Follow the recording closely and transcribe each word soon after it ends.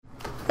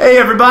Hey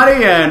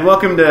everybody, and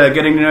welcome to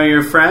Getting to Know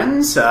Your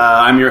Friends.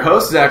 I'm your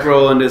host, Zach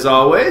Rowland, as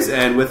always,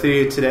 and with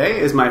you today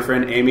is my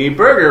friend Amy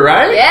Berger,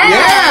 right? Yeah!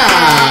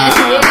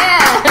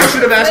 I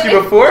should have asked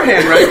you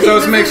beforehand, right? Because I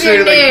was make sure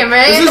your name,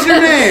 right? This is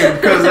your name,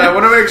 because I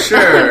want to make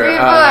sure.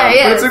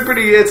 Yes. But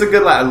it's a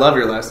good I love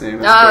your last name.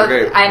 It's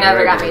great. I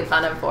never got made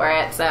fun of for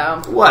it, so...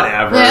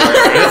 Whatever.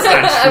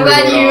 I'm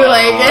glad you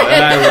like it.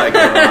 I like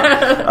it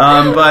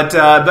a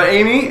lot. But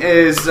Amy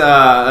is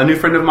a new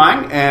friend of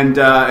mine, and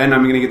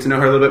I'm going to get to know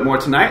her a little bit more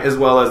tonight, as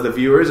well as the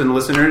viewers and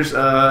listeners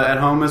at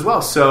home as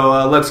well.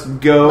 So let's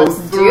go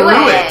through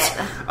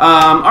it.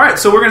 All right,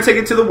 so we're going to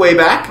take it to the way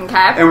back. Okay.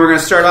 And we're going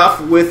to start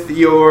off with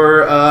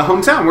your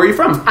hometown. Where are you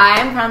from?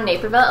 I'm from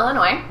Naperville,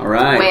 Illinois. All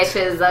right. Which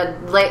is,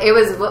 it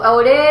was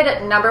voted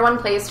 #1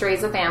 place to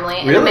raise a family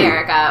in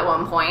America at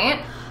one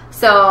point.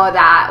 So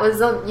that was,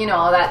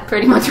 that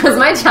pretty much was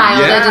my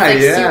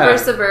childhood. Super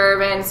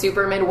suburban,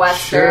 super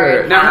Midwestern.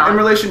 Sure. Now, in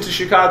relation to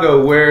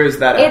Chicago, where is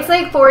that at? It's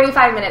like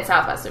 45 minutes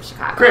southwest of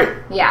Chicago. Great.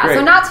 Yeah, Great.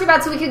 So not too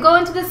bad. So we could go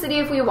into the city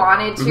if we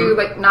wanted to,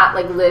 but not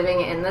like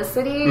living in the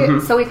city.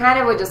 So we kind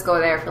of would just go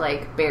there for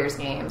like Bears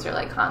games or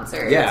like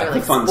concerts or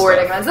like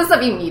sporting events. That's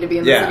stuff you need to be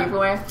in the city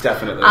for.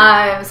 Definitely.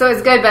 So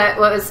it's good, but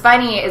what was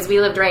funny is we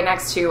lived right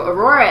next to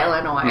Aurora,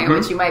 Illinois,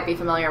 which you might be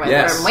familiar with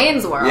from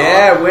Wayne's World.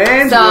 Yeah,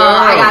 Wayne's World. So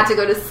I got to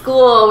go to school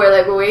where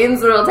like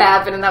Wayne's World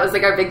happened, and that was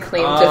like our big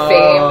claim to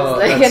fame.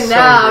 Like, and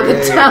now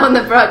the town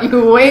that brought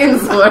you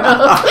Wayne's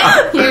World,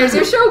 here's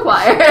your show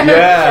choir.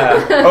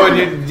 Yeah. Oh,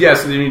 and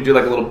so then you do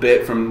like a little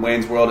bit from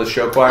Wayne's World as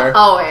show choir.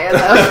 Always.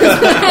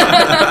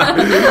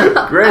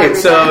 Great.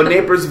 So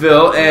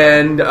Napersville,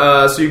 and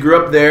so you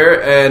grew up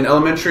there, and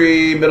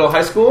elementary, middle,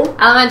 high school.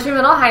 Elementary,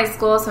 middle, high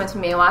school. So I went to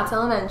Maywatts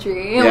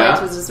Elementary,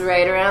 which was just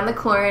right around the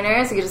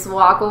corner. So you could just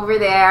walk over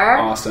there.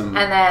 Awesome.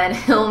 And then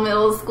Hill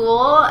Middle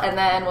School, and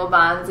then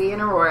Waubonsie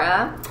and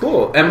Aurora.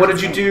 Cool. And what did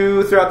you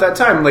do throughout that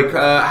time? Like,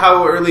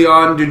 how early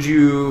on did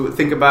you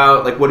think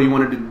about, like, what you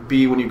wanted to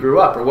be when you grew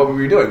up, or what were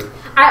you doing?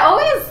 I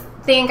always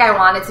think I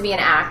wanted to be an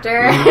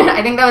actor.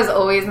 I think that was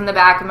always in the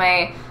back of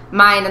my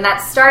mind, and that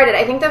started,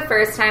 I think the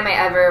first time I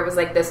ever was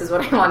like, this is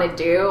what I want to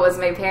do, was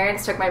my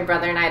parents took my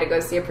brother and I to go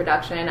see a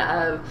production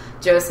of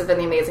Joseph and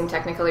the Amazing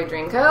Technicolor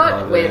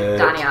Dreamcoat with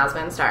Donny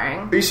Osmond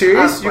starring. Are you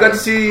serious? You got to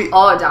see...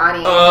 Oh,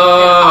 Donny.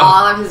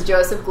 All of his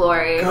Joseph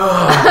glory.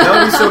 That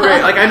would be so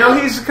great. Like, I know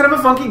he's kind of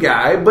a funky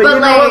guy, but you know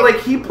what?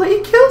 Like, he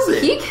kills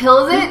it. He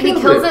kills it. He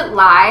kills it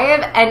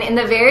live, and in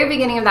the very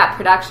beginning of that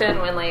production,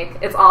 when, like,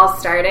 it's all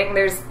starting,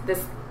 there's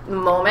this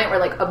moment where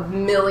like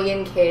 1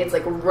 million kids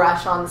like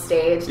rush on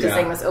stage to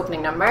sing this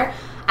opening number,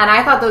 and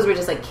I thought those were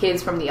just like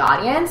kids from the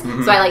audience,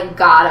 so I like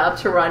got up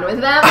to run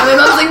with them, and my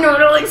mom was like,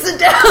 no, sit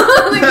down.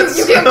 Like,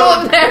 you can't go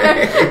up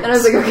there. And I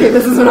was like, okay,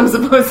 this is what I'm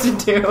supposed to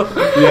do.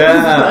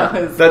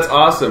 That's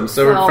awesome.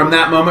 So from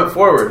that moment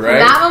forward, right?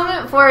 From that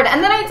moment forward,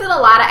 and then I did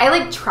I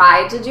like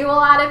tried to do a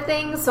lot of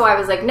things. So I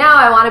was like, now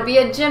I want to be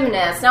a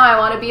gymnast, now I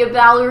want to be a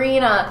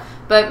ballerina,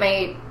 but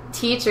my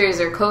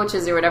teachers or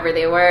coaches or whatever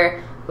they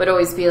were would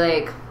always be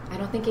like, I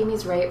don't think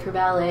Amy's right for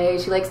ballet.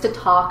 She likes to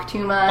talk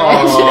too much.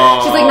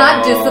 She's like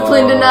not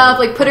disciplined enough.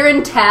 Like, put her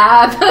in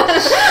tap.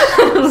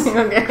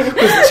 Okay.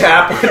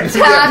 Tap's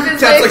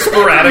like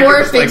sporadic.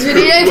 More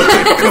fidgety.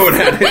 Going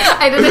at it.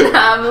 I didn't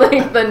have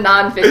like the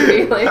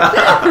non-fidgety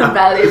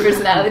ballet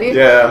personality.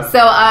 Yeah. So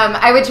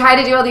I would try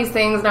to do all these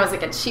things, and I was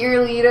like a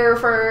cheerleader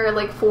for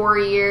like 4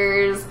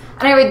 years,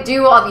 and I would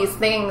do all these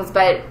things,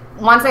 but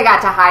once I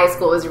got to high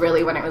school was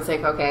really when it was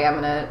like, okay, I'm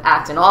gonna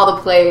act in all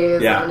the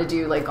plays. I'm gonna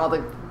do like all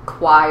the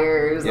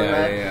choirs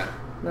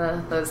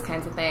and those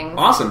kinds of things.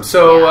 Awesome.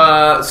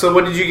 So so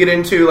what did you get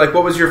into? Like,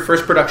 what was your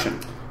first production?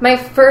 My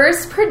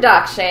first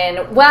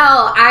production,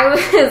 well, I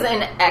was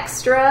an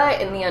extra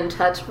in the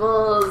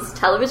Untouchables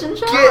television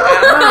show. Get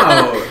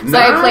out. So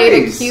nice. I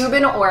played a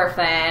Cuban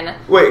orphan.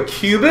 Wait,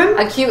 Cuban?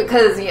 A Cuban,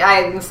 because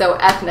I'm so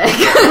ethnic.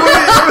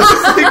 I was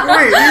just like,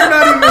 wait, you're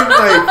not even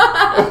like...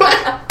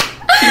 What?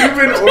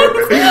 Cuban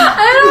orphan?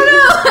 I don't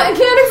know. I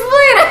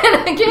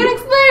can't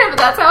explain it, but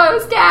that's how I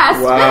was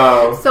cast.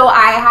 Wow. So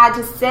I had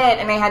to sit,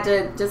 and I had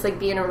to just like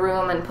be in a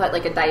room and put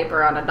like a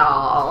diaper on a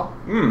doll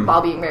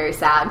while being very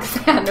sad because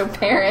I had no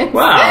parents.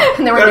 Wow.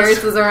 And there were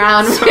nurses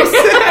around. So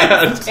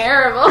sad. It was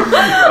terrible. Oh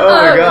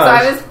my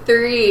gosh. So I was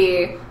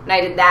 3 and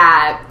I did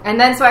that. And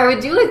then so I would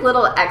do like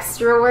little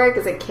extra work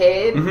as a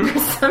kid for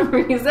some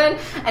reason.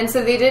 And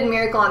so they did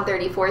Miracle on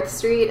 34th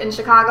Street in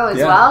Chicago as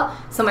well.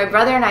 So my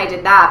brother and I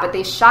did that, but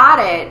they shot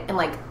it in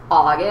like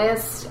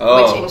August,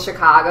 which in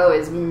Chicago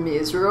is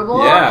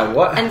miserable. Yeah,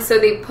 what? And so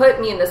they put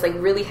me in this like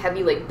really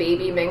heavy like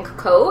baby mink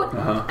coat,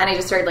 and I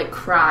just started like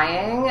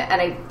crying,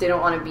 and I didn't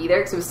want to be there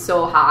because it was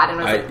so hot,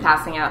 and I was like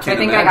passing out. So I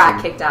think I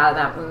got kicked out of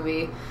that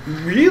movie.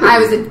 Really? I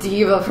was a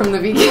diva from the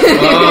beginning.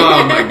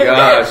 Oh my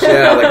gosh,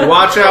 yeah, like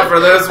watch out for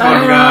this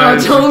one,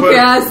 guys. Don't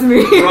cast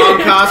me.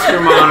 Wrong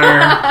costume on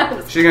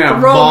her. She's gonna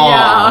have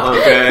ball.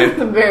 Okay.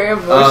 Very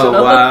emotional.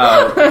 Oh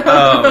wow.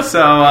 Oh,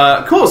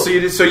 so cool. So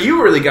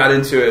you really got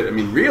into it. I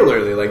mean, real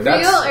early. Like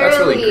that's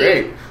really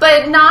great.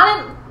 But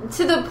not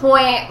to the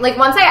point, like,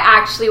 once I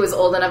actually was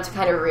old enough to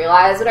kind of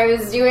realize what I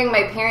was doing,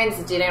 my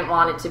parents didn't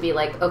want it to be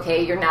like,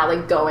 okay, you're now,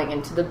 like, going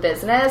into the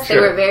business.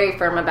 Sure. They were very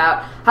firm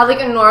about how,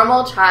 like, a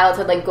normal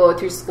childhood, like, go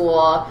through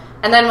school,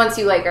 and then once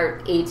you, like,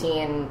 are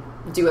 18,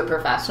 do it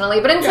professionally.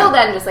 But until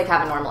then, just, like,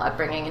 have a normal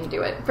upbringing and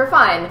do it for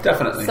fun.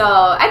 Definitely. So,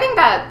 I think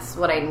that's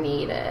what I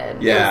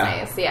needed. Yeah.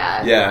 It was nice,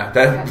 yeah. Yeah,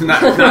 that,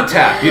 not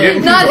tap. You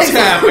didn't need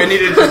tap. I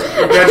needed just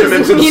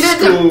regimented needed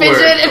schoolwork. to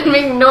fidget and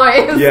make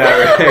noise. Yeah,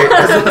 right.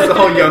 That's what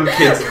all young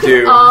kids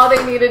do. All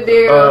they need to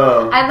do.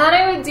 And then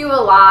I would do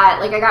a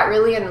lot. Like, I got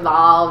really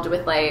involved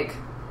with, like,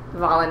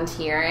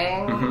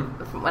 volunteering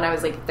when I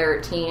was, like,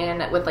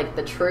 13 with, like,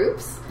 the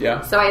troops.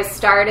 Yeah. So I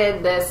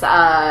started this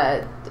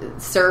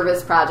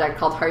service project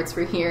called Hearts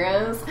for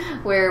Heroes,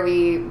 where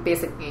we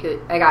basically,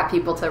 I got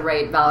people to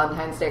write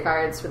Valentine's Day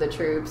cards for the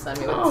troops, and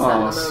we would send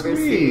them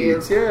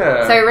overseas. Sweet.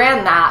 Yeah. So I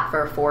ran that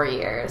for 4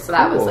 years. So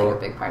that was, like, a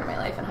big part of my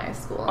life in high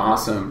school.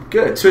 Awesome.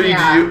 Good. So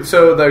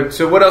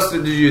so what else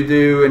did you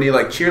do? Any,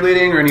 like,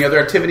 cheerleading or any other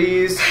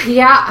activities?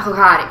 Yeah. Oh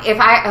God.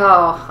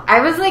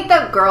 I was like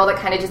the girl that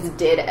kind of just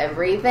did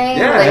everything.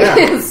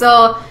 Yeah.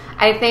 So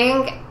I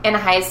think in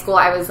high school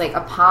I was like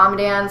a pom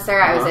dancer.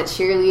 I was a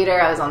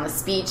cheerleader. I was on the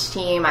speech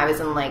team. I was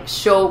in like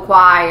show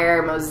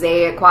choir,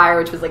 mosaic choir,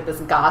 which was like this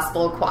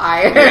gospel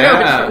choir.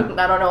 Yeah. Which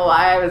I don't know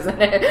why I was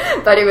in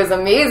it, but it was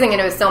amazing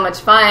and it was so much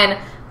fun.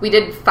 We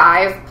did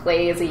 5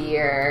 plays a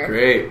year.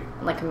 Great.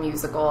 Like a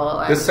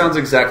musical. This sounds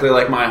exactly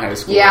like my high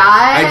school. Yeah.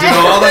 I did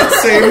all that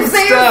same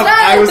stuff.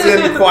 I was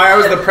in choir. I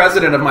was the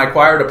president of my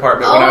choir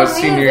department when I was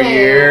senior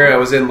year. I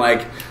was in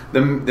like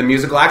the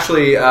musical.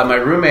 Actually, my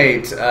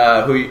roommate,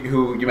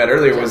 who you met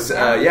earlier, was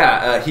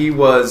he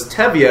was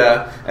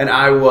Tevye and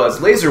I was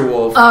Laser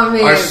Wolf.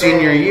 Amazing. Our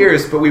senior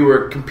years, but we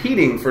were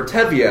competing for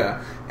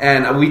Tevye,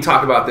 and we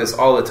talk about this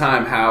all the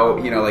time. How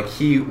like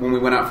when we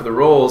went out for the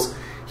roles.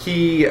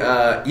 He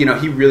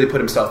really put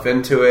himself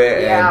into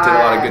it and did a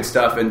lot of good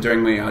stuff. And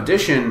during the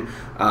audition,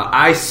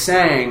 I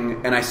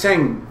sang,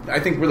 I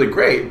think, really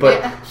great.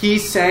 But he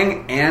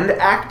sang and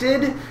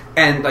acted,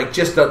 and like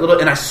just that little.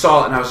 And I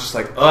saw it, and I was just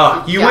like,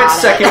 "Ugh, you went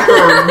second for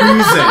a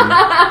reason."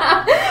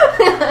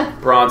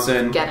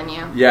 Bronson, getting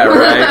you. Yeah,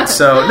 right.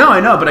 So no, I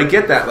know, but I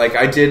get that. Like,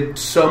 I did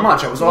so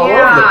much. I was all over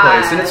the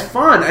place, and it's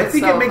fun. I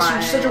think it makes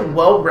you such a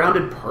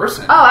well-rounded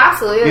person. Oh,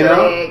 absolutely.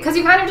 Because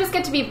you kind of just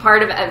get to be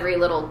part of every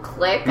little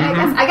clique.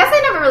 I guess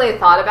I never really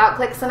thought about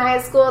cliques in high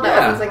school. That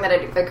wasn't something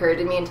that had occurred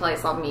to me until I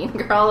saw Mean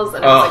Girls,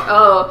 and I was like,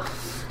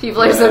 oh,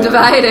 people are so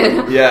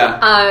divided.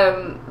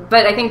 Yeah.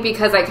 But I think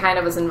because I kind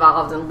of was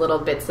involved in little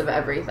bits of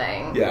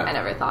everything, I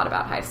never thought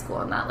about high school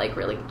in that like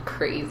really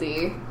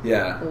crazy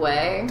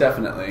way.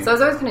 Definitely. So I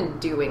was always kind of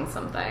doing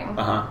something.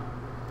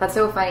 That's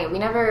so funny.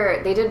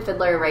 They did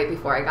Fiddler right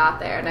before I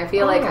got there, and I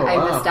feel like I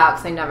missed out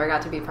because I never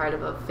got to be part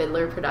of a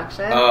Fiddler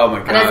production. Oh my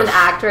gosh. And as an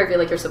actor, I feel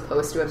like you're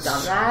supposed to have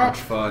done that. Much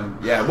fun.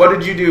 Yeah. What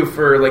did you do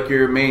for like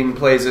your main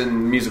plays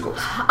and musicals?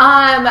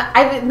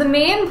 The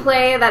main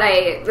play that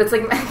it's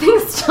like I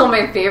think still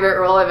my favorite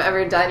role I've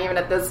ever done, even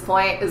at this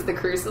point, is The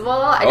Crucible.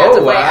 I got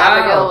to play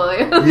Abigail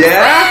Williams.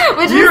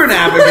 Yeah, you're an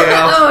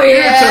Abigail. Oh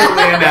yeah, you're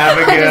totally an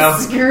Abigail.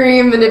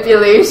 Scream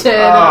manipulation,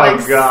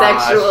 and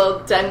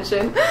sexual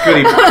tension.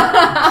 Goody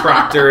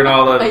Proctor and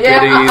all the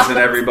goodies and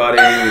everybody.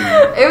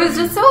 It was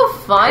just so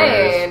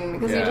fun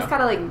because you just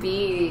gotta like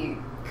be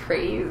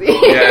crazy.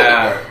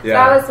 Yeah. So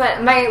that was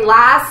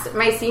fun.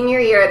 My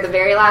senior year, the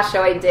very last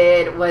show I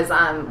did was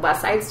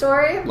West Side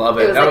Story. Love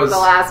it. It was that like was the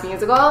last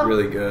musical.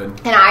 Really good.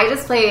 And I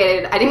just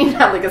played. I didn't even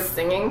have like a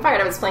singing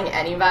part. I was playing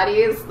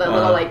Anybody's, the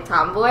little like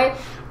tomboy.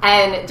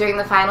 And during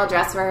the final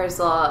dress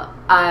rehearsal,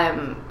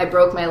 I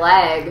broke my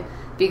leg.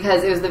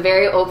 Because it was the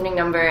very opening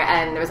number,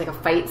 and there was like a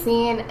fight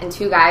scene, and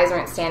 2 guys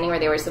weren't standing where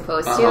they were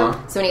supposed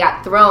to. So when he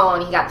got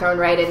thrown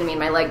right into me, and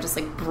my leg just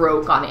like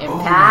broke on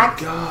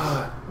impact. Oh my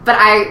god! But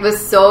I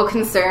was so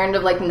concerned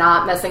of like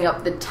not messing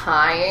up the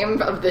time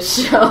of the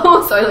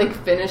show, so I like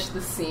finished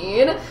the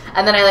scene,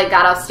 and then I like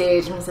got off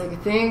stage and was like, I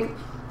think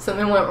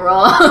something went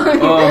wrong.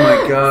 Oh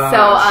my god!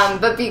 So,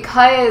 but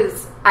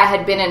because I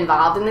had been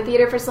involved in the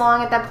theater for so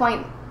long at that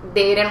point,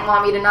 they didn't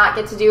want me to not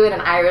get to do it,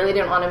 and I really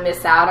didn't want to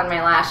miss out on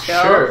my last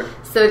show. Sure.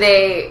 So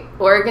they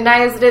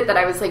organized it that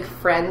I was like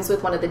friends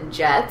with one of the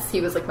Jets.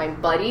 He was like my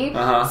buddy.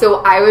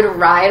 So I would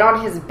ride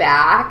on his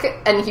back,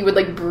 and he would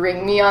like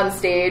bring me on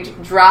stage,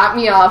 drop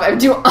me off. I would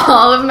do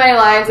all of my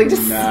lines like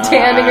just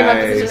standing in my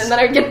position, and then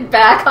I would get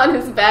back on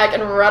his back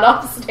and run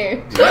off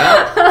stage.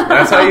 Yeah,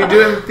 that's how you do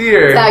it in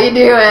theater. That's how you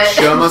do it.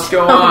 Show must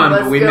go on,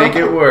 but we make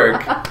it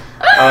work.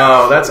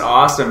 Oh, that's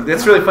awesome.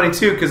 That's really funny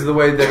too, because the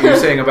way that you're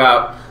saying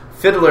about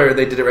Fiddler,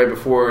 they did it right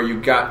before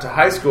you got to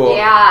high school.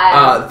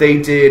 Yeah.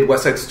 They did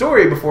West Side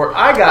Story before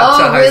I got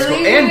to high school.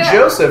 And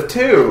Joseph,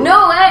 too.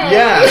 No way.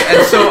 Yeah.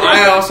 And so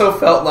I also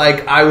felt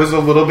like I was a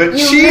little bit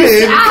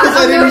cheated because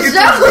I didn't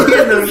get to be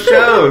in those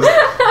shows.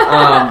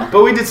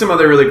 But we did some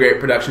other really great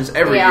productions.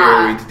 Every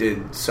year we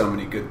did so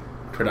many good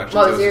productions.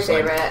 What was your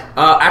favorite?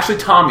 Actually,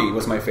 Tommy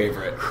was my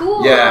favorite.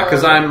 Cool. Yeah,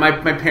 because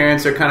my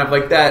parents are kind of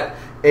like that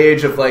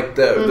age of like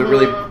the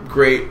really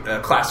great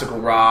classical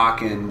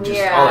rock and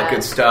just all that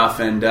good stuff.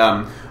 And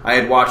I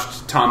had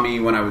watched Tommy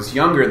when I was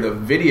younger, the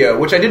video,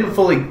 which I didn't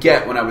fully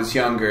get when I was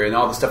younger, and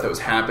all the stuff that was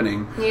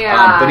happening.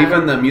 Yeah. But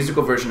even the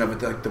musical version of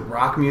it, like the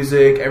rock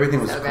music,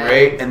 everything was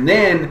great. And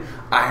then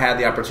I had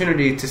the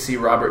opportunity to see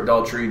Robert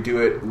Daltrey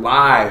do it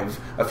live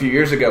a few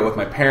years ago with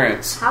my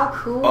parents. How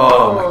cool.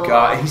 Oh my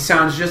God. He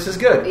sounds just as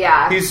good.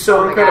 Yeah. He's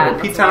so incredible.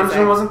 God, Pete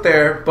Townsend wasn't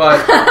there, but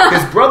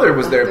his brother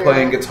was there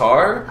playing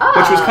guitar,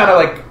 which was kind of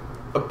like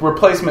a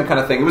replacement kind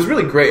of thing. It was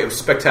really great. It was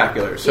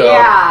spectacular. So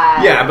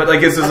yeah, but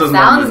like this is those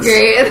moments. Sounds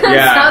great.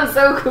 That sounds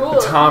so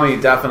cool. Tommy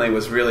definitely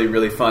was really,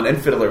 really fun,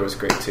 and Fiddler was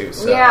great too.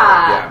 So,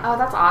 Oh,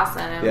 that's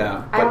awesome.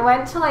 Yeah, I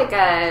went to like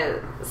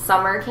a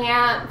summer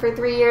camp for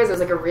 3 years. It was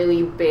like a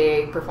really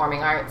big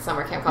performing arts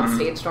summer camp called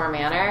Stage Door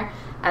Manor.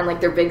 And,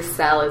 like, their big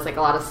sell is, like,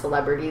 a lot of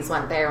celebrities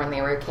went there when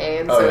they were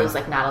kids. So it was,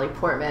 like, Natalie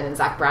Portman and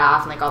Zach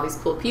Braff and, like, all these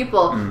cool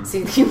people. So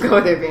you go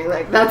there being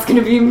like, that's going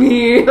to be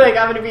me. Like,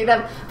 I'm going to be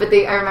them. But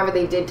I remember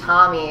they did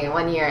Tommy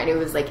one year, and it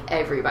was, like,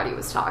 everybody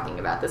was talking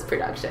about this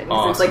production.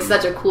 Awesome. It's, like,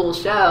 such a cool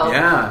show.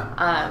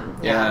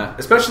 Yeah.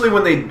 Especially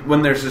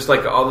when there's just,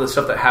 like, all the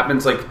stuff that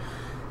happens, like,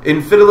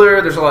 in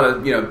Fiddler, there's a lot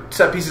of,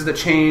 set pieces that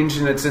change,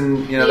 and it's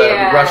in,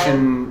 the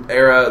Russian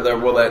era,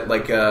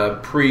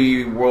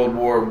 pre-World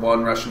War I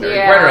Russian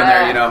era, right around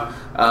there,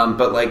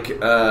 but, like,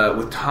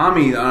 with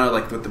Tommy, I don't know,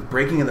 like, with the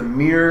breaking of the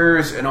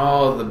mirrors and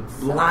all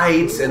the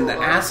lights and the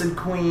Acid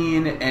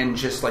Queen and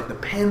just, like, the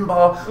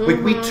pinball.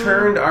 Like, we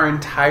turned our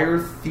entire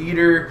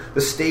theater,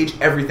 the stage,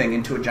 everything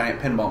into a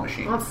giant pinball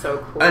machine. That's so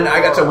cool. And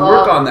I got to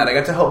work on that. I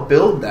got to help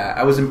build that.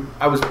 I was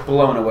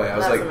blown away. I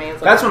was amazing.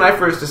 That's when I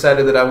first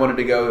decided that I wanted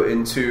to go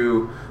into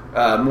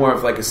more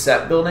of like a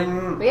set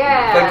building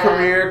like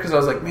career, because I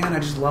was like, man, I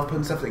just love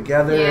putting stuff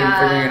together and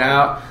figuring it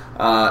out.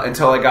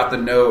 Until I got the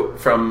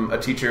note from a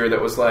teacher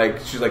that was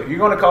like, she's like, you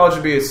going to college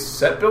to be a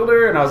set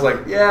builder? And I was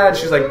like, yeah. And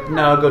she's like,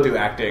 no, go do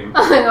acting.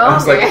 I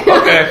was like,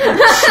 okay,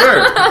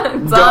 sure.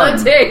 That's all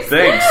it takes.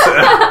 Thanks.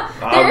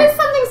 There is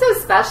something so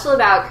special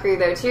about crew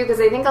though too, because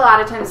I think a lot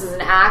of times as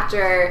an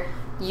actor,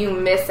 you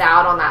miss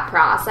out on that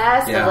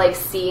process of like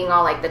seeing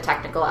all like the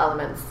technical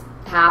elements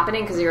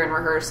happening because you're in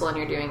rehearsal and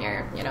you're doing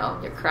your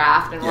your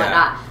craft and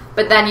whatnot.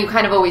 But then you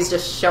kind of always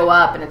just show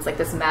up and it's like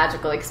this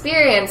magical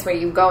experience where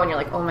you go and you're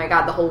like, oh my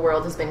God, the whole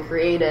world has been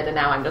created and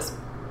now I'm just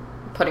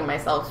putting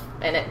myself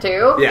in it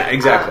too. Yeah,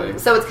 exactly.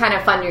 So it's kind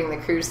of fun doing the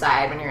crew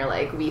side when you're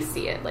like, we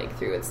see it like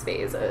through its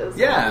phases.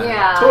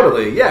 Yeah,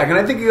 totally. Yeah, and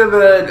I think you have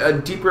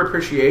a deeper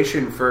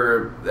appreciation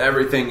for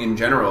everything in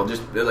general,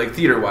 just like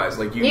theater wise.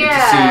 Like you get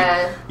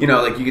to see,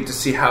 like you get to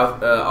see how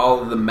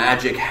all of the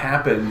magic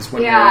happens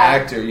when you're an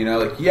actor.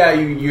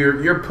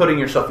 You're putting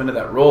yourself into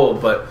that role,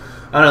 but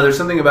I don't know. There's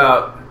something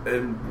about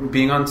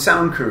being on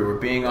sound crew or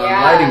being on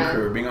lighting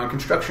crew or being on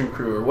construction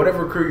crew or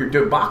whatever crew you're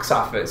doing, box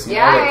office.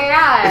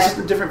 It's just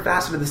a different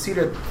facet of the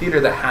theater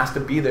that has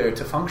to be there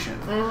to function.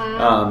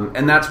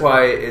 And that's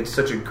why it's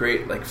such a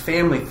great like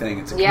family thing.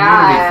 It's a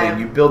community thing.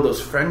 You build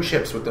those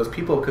friendships with those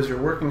people because you're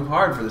working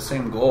hard for the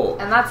same goal.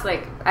 And that's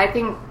like, I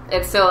think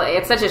it's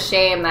such a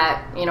shame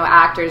that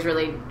actors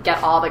really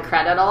get all the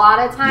credit a lot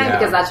of time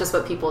because that's just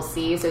what people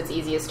see, so it's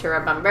easiest to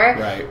remember.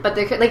 Right. But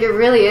it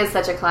really is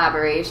such a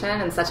collaboration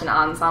and such an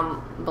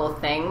ensemble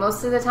thing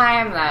most of the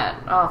time that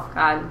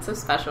it's so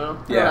special.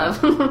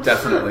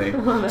 Definitely.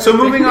 So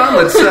moving on,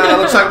 let's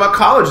talk about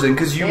college then,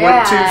 because you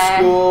went to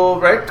school,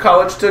 right?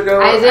 College to go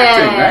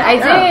acting, right? I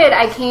did.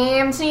 I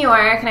came to New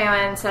York and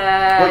I went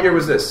to... What year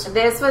was this?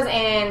 This was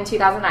in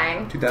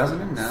 2009.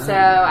 2009. So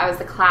I was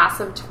the class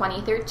of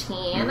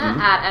 2013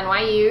 at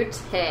NYU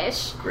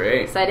Tisch.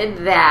 Great. So I did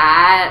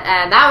that,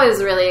 and that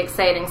was really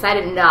exciting. So I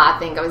did not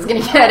think I was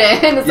going to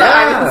get in. So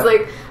I was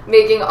like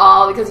making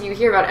because you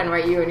hear about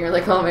NYU and you're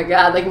like, oh my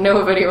God, like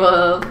nobody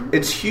will.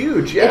 It's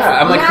huge,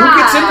 I'm like, who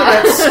gets into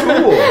that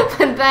school?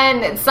 But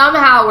then it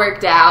somehow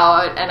worked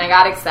out, and I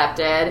got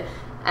accepted,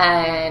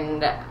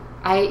 and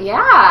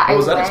what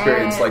was that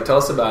experience like? Tell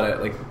us about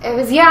it. Like, it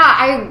was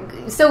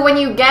so when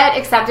you get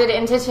accepted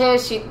into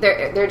Tisch,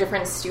 there are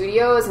different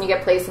studios, and you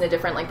get placed in a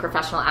different like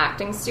professional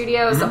acting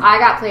studio. So I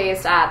got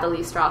placed at the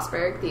Lee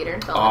Strasberg Theater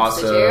and Film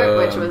Institute,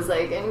 which was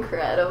like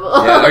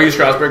incredible. Yeah, are you a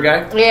Strasberg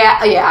guy?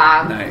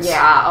 Yeah. Nice.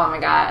 Yeah. Oh my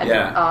God.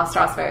 Yeah. Oh,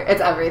 Strasberg.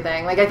 It's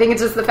everything. Like I think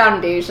it's just the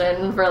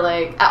foundation for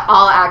like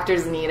all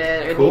actors need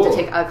it or need to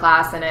take a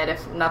class in it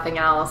if nothing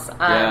else.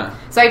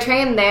 So I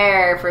trained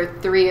there for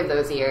 3 of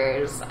those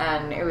years,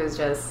 and it was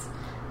just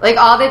like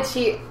all the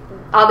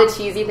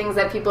cheesy things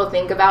that people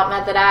think about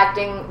method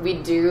acting, we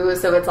do.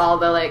 So it's all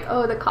the like,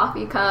 the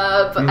coffee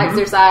cup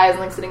exercise and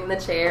like sitting in the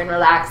chair and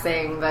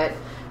relaxing. But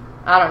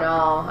I don't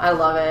know, I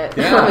love it.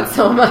 I love it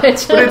so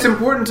much. But it's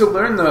important to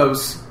learn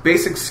those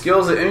basic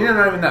skills, and you're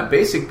not even that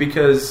basic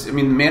because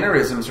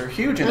mannerisms are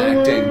huge in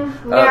acting.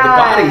 The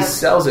body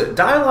sells it.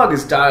 Dialogue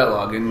is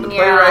dialogue, and the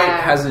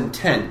playwright has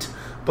intent.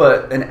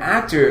 But an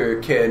actor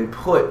can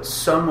put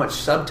so much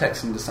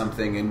subtext into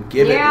something and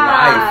give it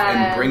life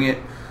and bring it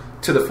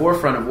to the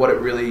forefront of what it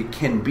really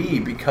can be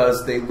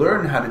because they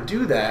learn how to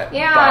do that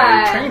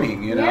by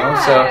training,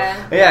 So,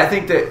 I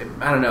think that,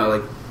 I don't know,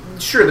 like,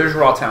 sure, there's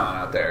raw talent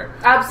out out there.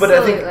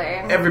 Absolutely. But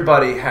I think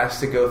everybody has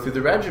to go through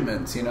the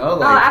regiments, you know?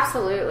 Like,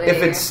 absolutely.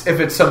 If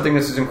it's something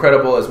that's as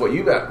incredible as what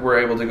you were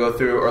able to go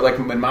through, or like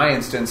in my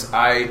instance,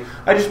 I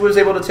just was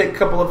able to take a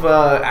couple of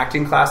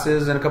acting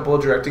classes and a couple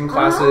of directing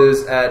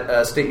classes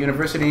at State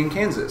University in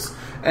Kansas.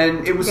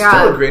 And it was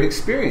still a great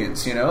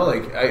experience, you know?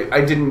 Like,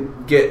 I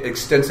didn't get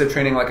extensive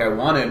training like I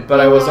wanted, but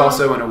I was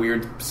also in a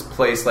weird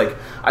place. Like,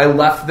 I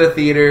left the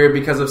theater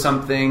because of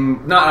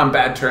something, not on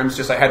bad terms,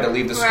 just I had to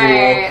leave the school.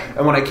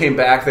 And when I came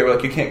back, they were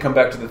like, you can't come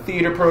back to the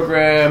theater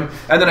program.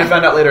 And then I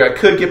found out later I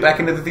could get back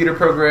into the theater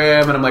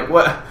program, and I'm like,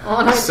 what?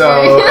 And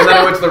then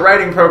I went to the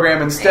writing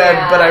program instead,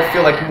 but I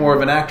feel like more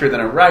of an actor than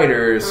a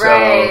writer, so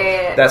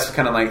that's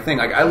kind of like thing.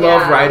 Like, I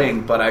love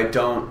writing, but I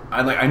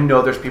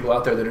know there's people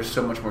out there that are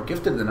so much more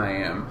gifted than I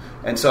am.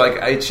 And so,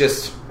 like, it's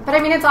just... But,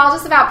 I mean, it's all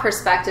just about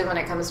perspective when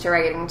it comes to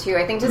writing, too.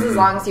 I think just as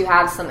long as you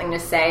have something to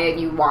say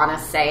and you want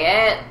to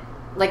say it,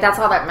 like, that's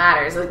all that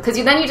matters. Because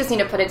then you just need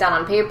to put it down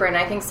on paper, and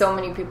I think so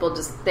many people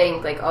just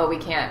think, like, oh, we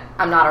can't...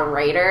 I'm not a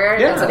writer,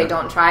 and so they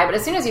don't try. But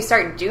as soon as you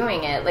start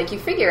doing it, like, you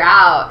figure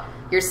out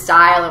your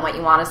style and what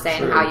you want to say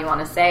and how you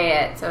want to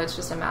say it. So it's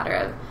just a matter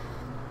of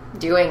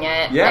doing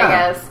it, I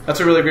guess. That's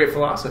a really great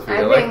philosophy.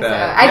 I like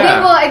that.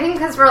 I think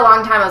because for a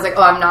long time I was like,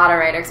 oh, I'm not a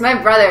writer. Because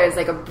my brother is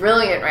like a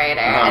brilliant writer.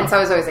 And so I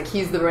was always like,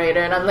 he's the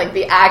writer and I'm like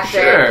the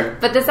actor.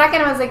 But the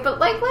second I was like, but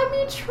like, let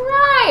me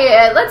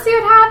try it. Let's see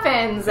what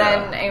happens.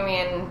 And I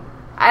mean,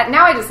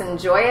 now I just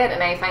enjoy it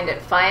and I find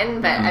it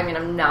fun. But I mean,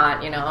 I'm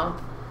not, you know...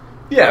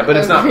 Yeah, but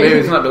it's not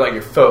like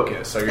your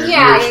focus or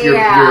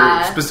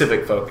your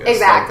specific focus.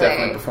 Exactly. Like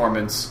definitely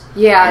performance.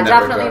 Yeah,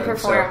 definitely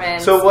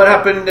performance. So what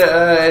happened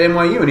at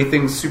NYU?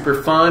 Anything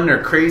super fun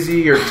or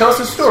crazy? Or tell us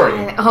a story.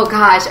 Oh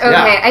gosh, okay.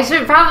 Yeah. I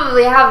should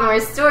probably have more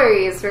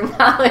stories from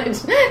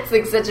college. It's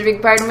like such a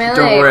big part of my life.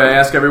 Don't worry, I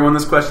ask everyone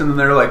this question and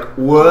they're like,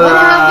 what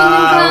happened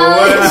in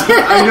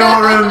college? I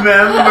don't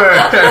remember.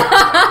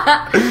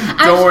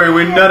 Don't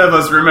worry, none of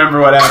us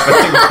remember what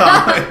happened in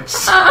college.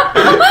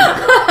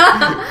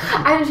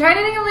 I'm trying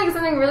to think of like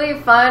something really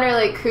fun or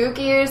like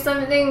kooky or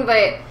something,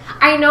 but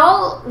I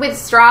know with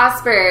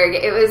Strasberg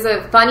it was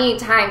a funny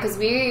time because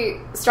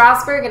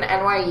Strasberg and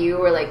NYU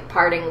were like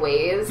parting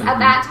ways at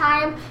that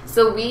time,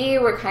 so we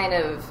were kind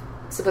of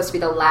supposed to be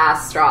the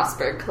last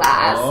Strasberg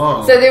class.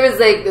 So there was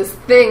like this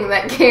thing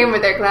that came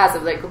with their class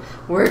of like,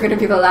 we're going to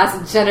be the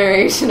last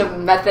generation of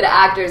method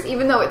actors,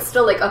 even though it's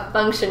still like a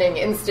functioning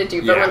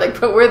institute, but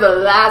we're the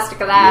last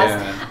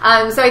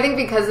class. So I think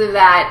because of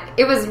that,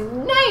 it was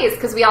nice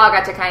because we all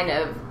got to kind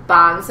of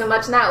bond so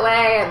much in that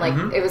way, and like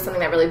it was something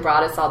that really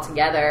brought us all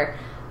together.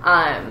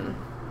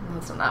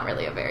 It's not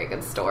really a very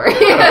good story.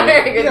 A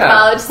very good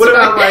college story.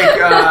 What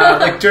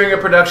about like during a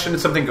production, did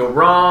something go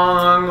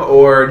wrong,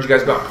 or did you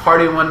guys go out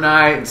partying one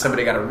night and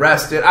somebody got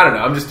arrested? I don't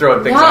know. I'm just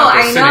throwing things out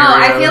there. I know.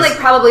 I feel like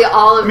probably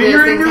all of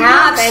those things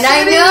happened.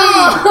 I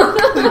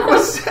know.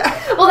 What's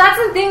that? Well, that's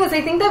the thing is I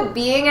think that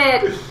being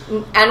at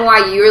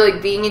NYU or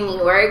like being in New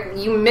York,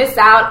 you miss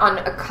out on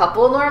a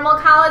couple normal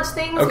college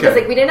things because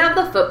like we didn't have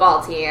the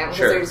football team because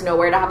there's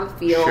nowhere to have a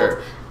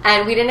field.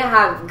 And we didn't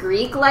have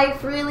Greek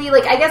life, really.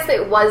 Like, I guess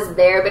it was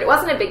there, but it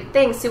wasn't a big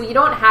thing. So you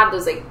don't have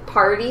those, like,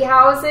 party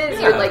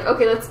houses. You're like,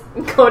 okay, let's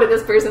go to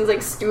this person's,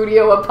 like,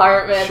 studio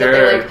apartment that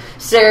they, like,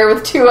 share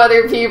with two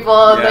other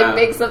people and, like,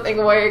 make something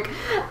work.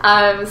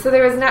 So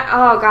there was no...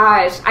 Oh,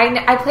 gosh.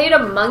 I played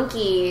a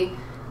monkey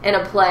in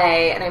a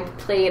play, and I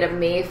played a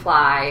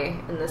mayfly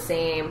in the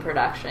same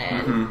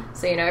production.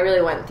 So, you know, I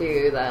really went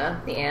through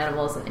the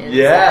animals and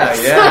insects.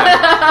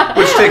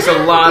 Which takes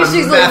a lot of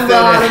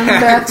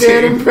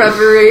method and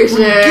preparation.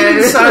 Get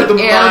inside the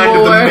mind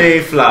of the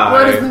mayfly.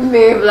 What does the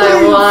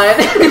mayfly want?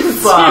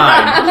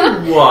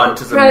 Fine. You want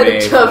to the mayfly.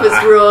 The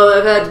toughest role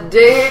I've had to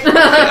date.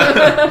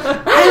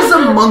 As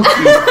a monkey.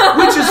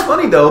 Which is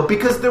funny, though,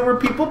 because there were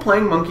people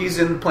playing monkeys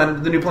in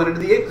the new Planet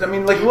of the Apes. I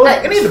mean, like,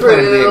 any of the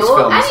Planet of the Apes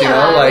films, you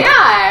know? Like,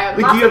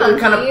 like you have to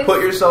kind of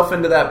put yourself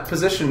into that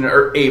position,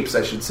 or apes,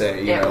 I should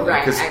say. You know,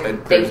 right.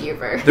 Thank you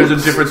for. There's a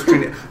difference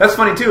between. That's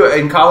funny too.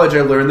 In college,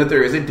 I learned that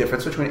there is a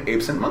difference between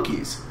apes and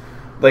monkeys.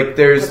 Like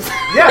there's,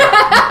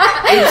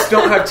 apes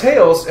don't have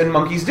tails and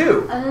monkeys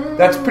do.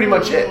 That's pretty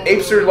much it.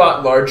 Apes are a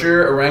lot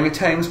larger.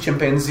 Orangutans,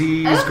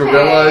 chimpanzees,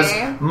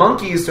 gorillas.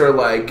 Monkeys are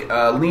like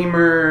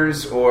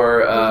lemurs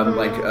or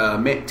like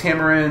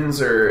tamarins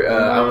or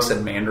I almost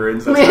said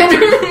mandarins.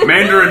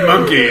 Mandarin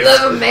monkeys.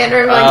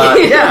 Mandarin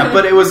monkeys.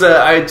 But it was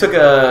I took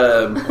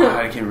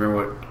I can't remember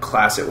what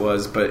class it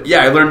was, but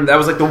I learned that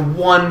was like the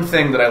one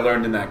thing that I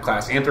learned in that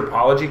class.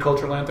 Anthropology,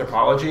 cultural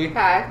anthropology.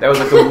 Okay. That was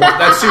like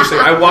that's seriously.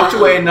 I walked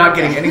away not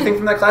getting anything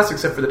from that class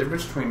except for the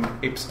difference between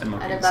apes and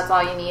monkeys. And if that's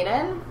all you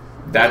needed?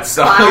 That's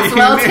all you need.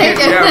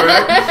 Yeah,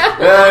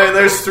 right?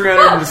 There's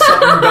 $300 and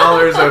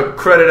something a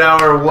credit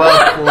hour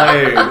well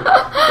played.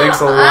 Thanks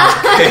a lot,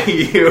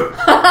 KU.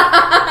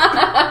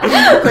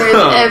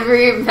 Worth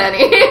every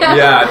penny.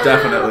 Yeah,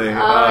 definitely.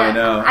 I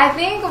know. I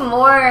think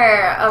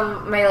more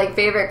of my like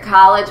favorite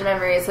college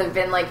memories have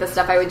been like the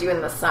stuff I would do in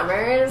the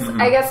summers,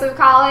 I guess, of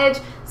college.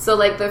 So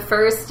like the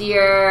first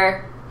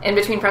year in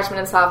between freshman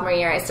and sophomore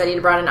year, I studied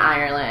abroad in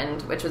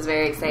Ireland, which was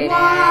very exciting,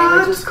 What?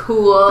 which was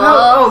cool.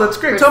 Oh, that's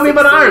great. Tell me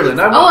about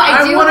Ireland.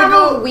 I do have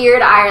a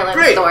weird Ireland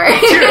story.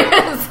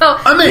 So,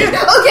 amazing.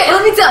 Okay,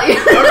 let me tell you.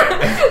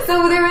 Okay.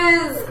 So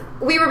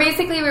we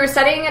were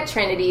studying at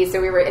Trinity,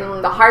 so we were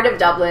in the heart of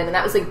Dublin, and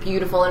that was like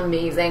beautiful and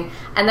amazing.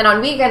 And then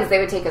on weekends, they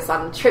would take us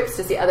on trips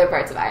to see other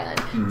parts of Ireland.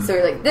 Mm-hmm. So we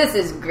were like, this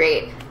is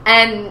great.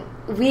 And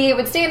we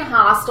would stay in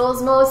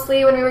hostels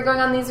mostly when we were going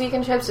on these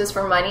weekend trips just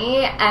for money.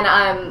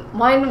 And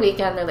one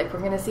weekend, they're like, we're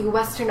going to see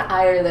Western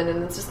Ireland,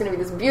 and it's just going to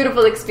be this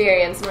beautiful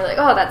experience. And we're like,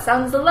 oh, that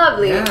sounds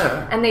lovely.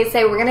 Yeah. And they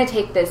say, we're going to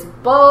take this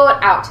boat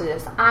out to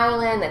this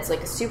island that's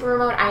like a super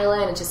remote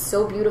island. It's just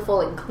so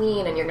beautiful and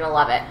clean, and you're going to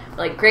love it.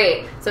 We're like,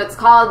 great. So it's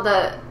called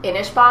the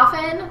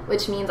Inishbofin,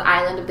 which means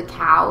Island of the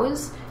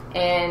Cows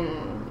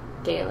in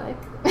Gaelic,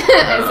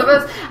 I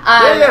suppose.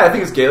 I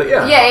think it's Gaelic,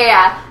 yeah.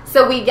 Yeah.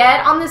 So we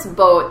get on this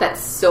boat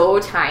that's so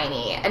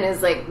tiny and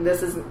is like,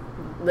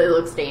 it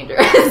looks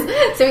dangerous.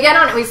 So we get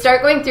on it, we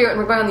start going through it, and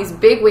we're going on these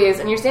big waves,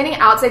 and you're standing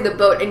outside the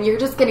boat, and you're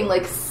just getting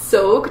like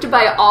soaked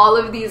by all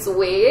of these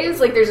waves.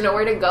 Like there's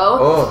nowhere to go.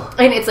 Oh.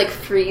 And it's like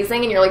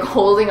freezing, and you're like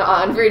holding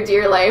on for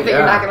dear life that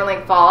you're not going to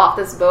like fall off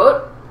this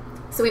boat.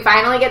 So we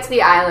finally get to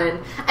the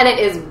island, and it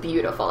is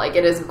beautiful. Like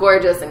it is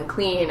gorgeous and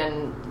clean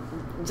and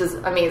just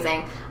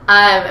amazing.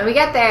 And we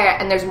get there,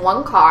 and there's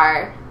one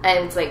car,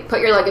 and it's like,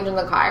 put your luggage in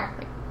the car.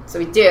 So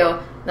we do.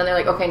 And then they're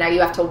like, okay, now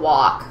you have to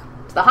walk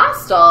to the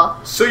hostel.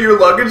 So your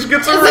luggage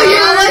gets a ride? So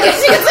your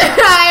luggage gets a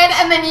ride,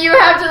 and then you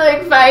have to,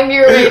 like, find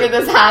your way to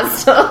this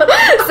hostel.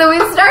 So we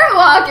start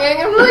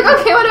walking, and we're like,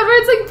 okay, whatever,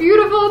 it's, like,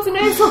 beautiful, it's a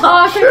nice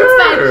walk, sure.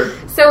 It's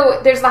fine.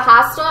 So there's the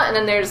hostel, and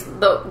then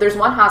there's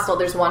one hostel,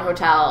 there's one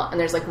hotel, and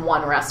there's, like,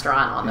 one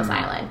restaurant on this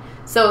island.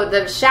 So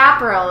the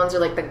chaperones, or,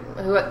 like,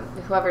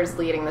 whoever's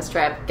leading this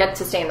trip, get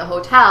to stay in the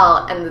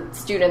hotel, and the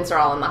students are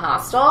all in the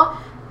hostel.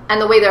 And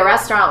the way the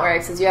restaurant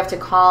works is you have to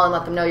call and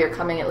let them know you're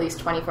coming at least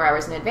 24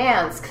 hours in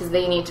advance because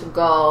they need to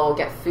go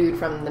get food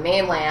from the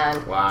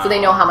mainland so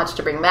they know how much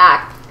to bring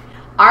back.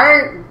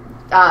 Our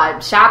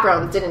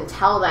chaperones didn't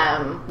tell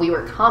them we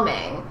were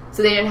coming,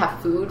 so they didn't have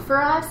food for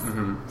us.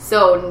 Mm-hmm.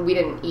 So we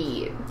didn't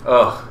eat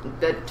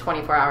the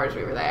 24 hours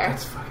we were there.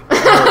 That's fucking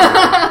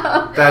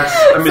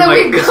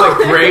it's like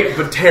great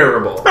but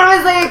terrible. I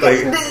was like,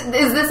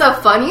 is this a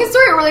funny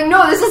story? We're like,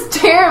 no, this is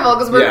terrible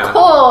because we're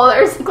cold.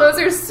 Our clothes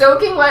are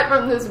soaking wet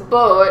from this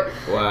boat.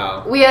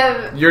 Wow. We're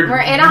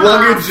in a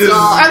hostel.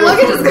 Our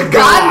luggage is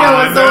God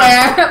knows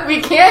where. We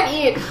can't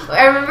eat.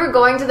 I remember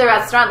going to the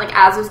restaurant like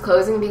as it was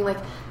closing and being like,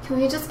 can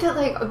we just get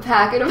like a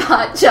packet of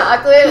hot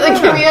chocolate? Like,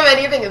 can we have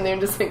anything? And they're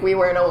just like, we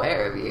weren't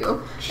aware of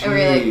you. Jeez. And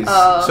we're like,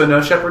 oh. So no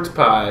shepherd's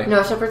pie.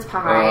 No shepherd's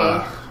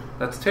pie.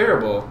 That's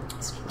terrible.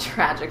 It's a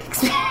tragic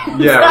experience.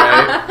 Yeah,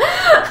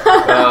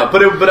 right.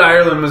 But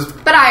Ireland was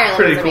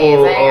pretty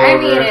cool. I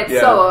mean, it's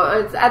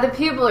the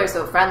people are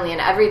so friendly,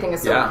 and everything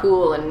is so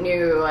cool and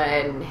new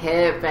and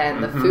hip,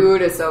 and the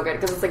food is so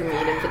good because it's like meat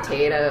and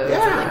potatoes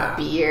and like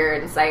beer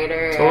and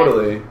cider.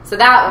 Totally. So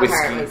that whiskey.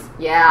 part was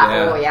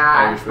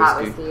Irish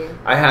hot whiskey.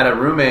 I had a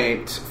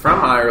roommate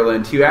from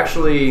Ireland. He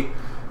actually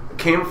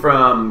came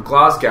from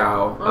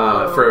Glasgow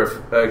for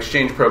an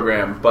exchange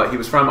program, but he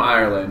was from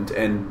Ireland,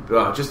 and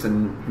just the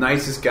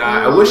nicest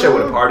guy. I wish I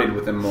would have partied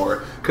with him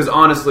more, because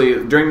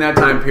honestly, during that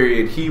time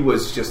period, he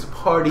was just a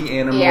party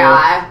animal.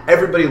 Yeah.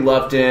 Everybody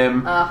loved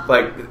him.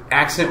 Like,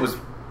 accent was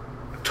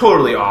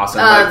totally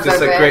awesome.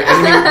 Great.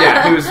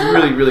 And he was a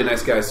really, really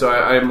nice guy. So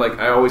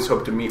I always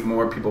hope to meet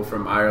more people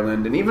from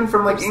Ireland, and even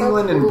from like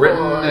England and Britain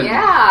and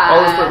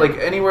all this, but like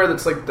anywhere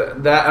that's like that.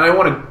 And I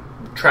want to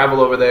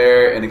travel over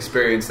there and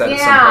experience that at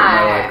some point in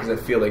my life, because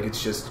I feel like it's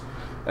just,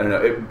 I don't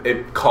know,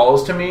 it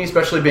calls to me,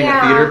 especially being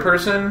a theater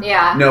person,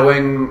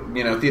 knowing,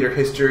 theater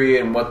history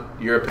and what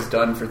Europe has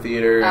done for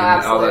theater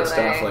and all that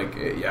stuff. Like,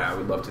 I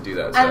would love to do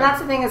that. So. And that's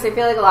the thing is, I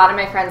feel like a lot of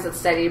my friends that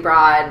studied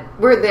abroad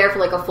were there for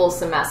like a full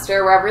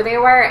semester wherever they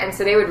were, and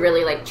so they would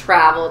really like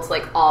travel to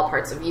like all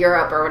parts of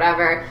Europe or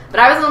whatever.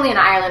 But I was only in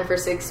Ireland for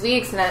 6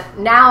 weeks,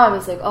 and now I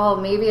was like, oh,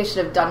 maybe I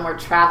should have done more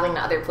traveling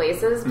to other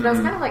places. But I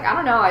was kind of like, I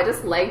don't know, I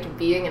just liked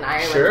being in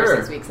Ireland for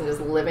 6 weeks and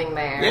just living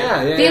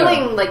there,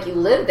 feeling like you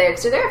lived there,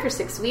 because you're there for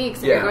 6 weeks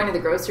and you're going to the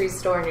grocery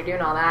store and you're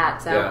doing all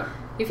that, so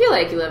you feel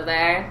like you live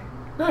there.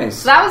 Nice.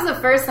 So that was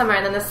the first summer,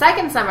 and then the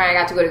second summer I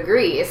got to go to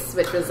Greece,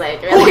 which was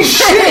like really holy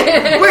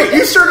shit! Wait,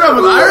 you started off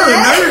with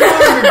Ireland, now you're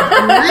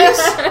going to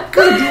Greece?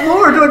 Good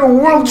lord, you're like a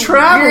world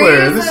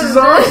traveler. This is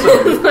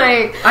awesome.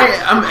 Like,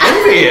 I'm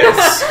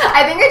envious.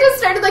 I think I just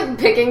started like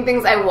picking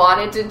things I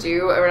wanted to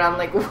do around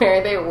like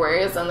where they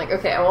were. So I'm like,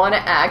 okay, I want to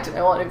act and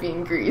I want to be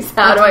in Greece.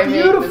 How do I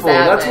make this happen?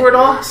 That's where it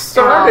all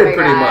started,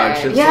 pretty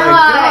much. It's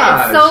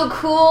it's so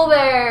cool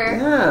there.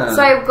 Yeah.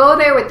 So I go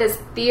there with this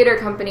theater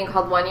company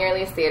called One Year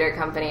Lease Theater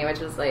Company,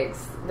 which is like,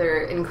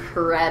 they're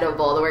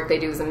incredible. The work they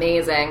do is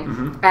amazing.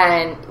 Mm-hmm.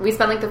 And we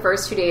spent like the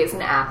first 2 days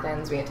in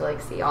Athens. We had to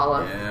like see all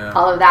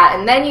of that,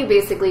 and then you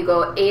basically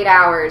go 8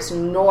 hours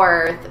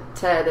north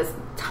to this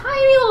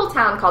tiny little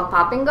town called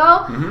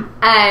Popingo,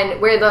 and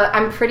where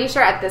I'm pretty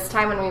sure at this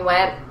time when we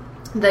went,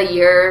 the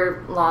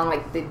year-long,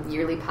 like, the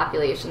yearly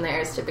population there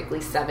is typically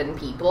 7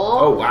 people.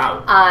 Oh,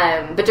 wow.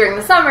 But during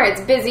the summer,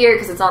 it's busier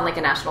because it's on, like,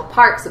 a national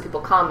park, so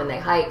people come and they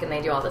hike and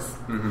they do all this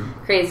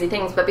crazy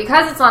things. But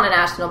because it's on a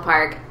national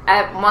park,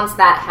 once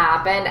that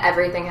happened,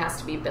 everything has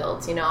to be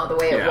built, you know, the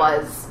way it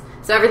was.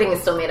 So everything is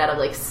still made out of,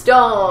 like,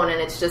 stone, and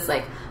it's just,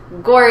 like,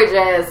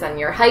 gorgeous, and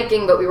you're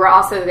hiking, but we were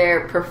also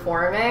there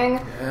performing.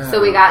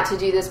 So we got to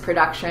do this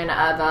production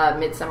of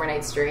Midsummer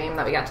Night's Dream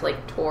that we got to,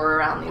 like, tour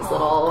around these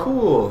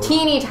little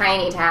teeny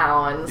tiny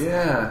towns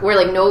where,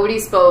 like, nobody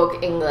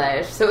spoke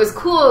English. So it was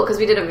cool because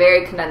we did a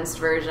very condensed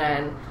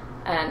version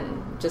and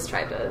just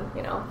tried to,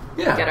 you know,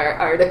 get our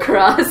art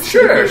across.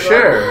 Sure.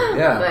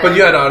 But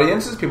you had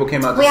audiences? People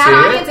came out to see it? We had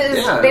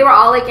audiences. Yeah. They were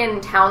all, like, in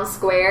town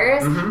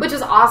squares, which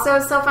was also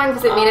so fun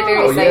because it made it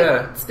very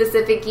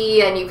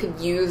site-specific-y, and you could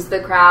use the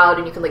crowd,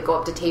 and you could, like, go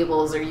up to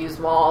tables or use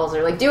walls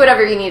or, like, do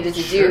whatever you needed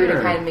to do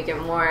to kind of make it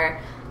more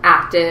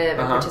active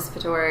and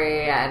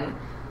participatory. And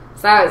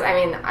so that was, I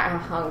mean,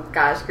 oh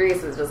gosh,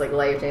 Greece was just, like,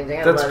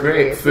 life-changing. That's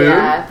great. Greece. Food?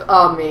 Yeah,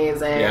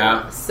 amazing.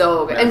 Yeah.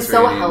 So good. And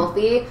so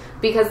healthy.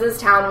 Because this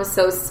town was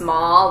so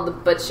small, the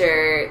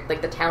butcher,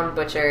 like the town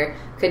butcher,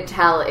 could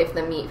tell if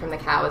the meat from the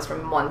cow was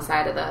from one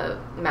side of the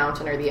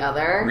mountain or the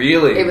other.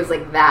 Really? It was,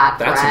 like, that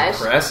fresh.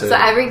 That's impressive. So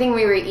everything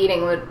we were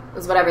eating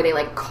was whatever they,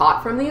 like,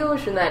 caught from the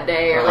ocean that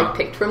day or, like,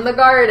 picked from the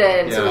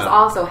garden. Yeah. So it was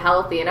all so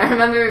healthy. And I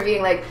remember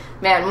being like,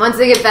 man, once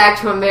I get back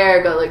to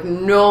America, like,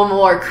 no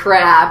more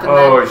crap. And then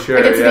I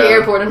get to the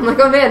airport and I'm like,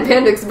 oh man,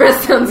 Panda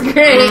Express sounds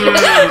great.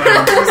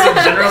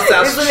 General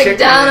Tso's chicken.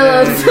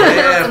 McDonald's.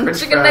 Some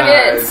chicken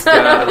nuggets.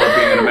 God, I love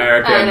being an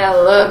American. I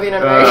know, love being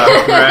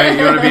American. Right?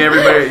 You want to be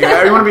everybody.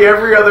 You want to be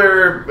every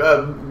other,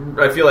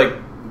 I feel like,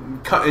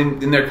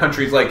 in their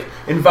countries, like,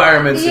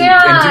 environments and do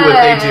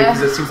what they do,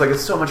 because it seems like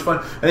it's so much fun.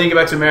 And then you get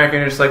back to America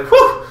and you're just like,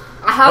 whew!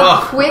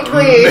 How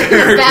quickly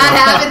bad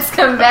habits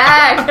come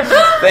back.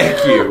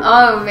 Thank you.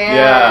 Oh, man.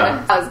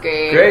 Yeah. That was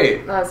great.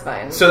 Great. That was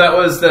fun. So that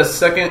was the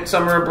second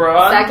summer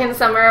abroad? Second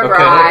summer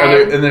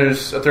abroad. And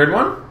there's a third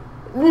one?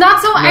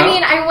 Not so. No? I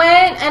mean, I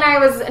went and I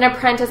was an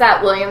apprentice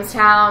at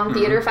Williamstown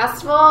Theater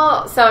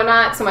Festival, so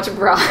not so much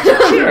abroad,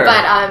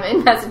 but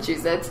in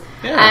Massachusetts.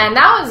 Yeah. And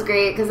that was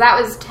great because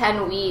that was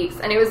 10 weeks,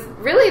 and it was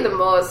really the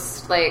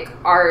most, like,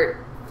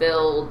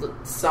 art-filled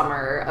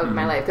summer of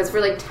my life, because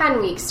for, like,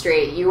 10 weeks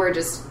straight, you were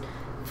just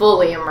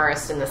fully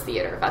immersed in this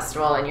theater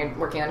festival, and you're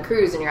working on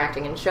crews and you're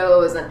acting in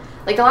shows, and,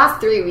 like, the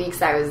last 3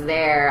 weeks I was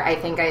there, I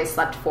think I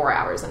slept 4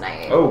 hours a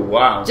night. Oh,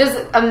 wow.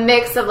 Just a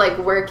mix of, like,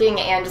 working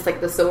and just, like,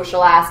 the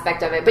social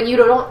aspect of it, but you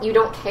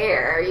don't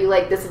care. You,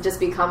 like, this just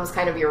becomes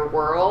kind of your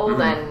world,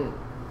 and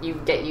you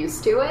get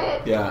used to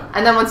it. Yeah.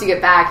 And then once you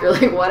get back, you're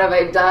like, what have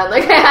I done?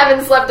 Like, I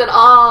haven't slept at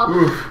all.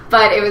 Oof.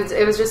 But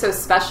it was just so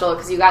special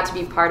because you got to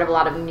be part of a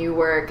lot of new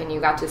work, and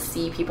you got to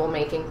see people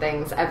making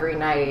things every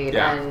night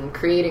and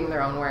creating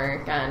their own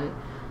work, and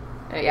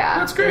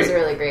that's great. It was a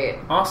really great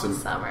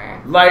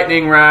summer.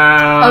 Lightning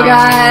round. Oh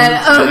god.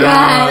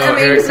 I'm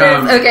anxious.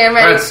 Okay, I'm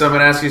ready. Alright, so I'm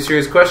gonna ask you a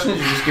serious questions.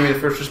 You just give me the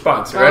first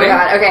response. Ready? Oh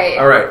god, okay.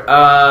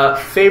 Alright.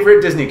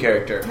 Favorite Disney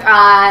character?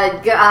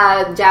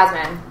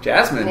 Jasmine.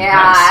 Jasmine?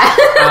 Yeah.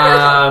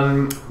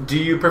 Nice. Do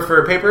you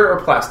prefer paper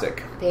or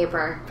plastic?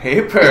 Paper.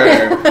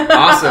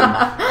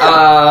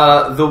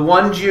 Awesome. The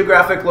one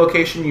geographic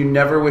location you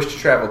never wish to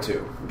travel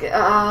to?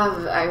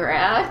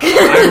 Iraq.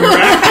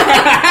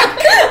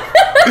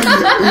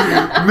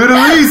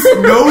 Middle East,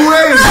 no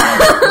way.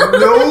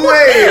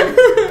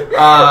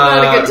 Not a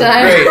good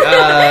time. Great.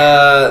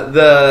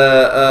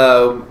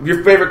 Your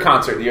favorite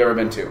concert you ever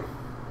been to?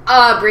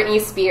 Britney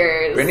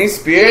Spears.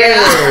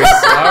 Yeah.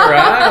 All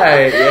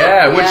right.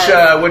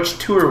 Yeah. Which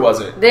tour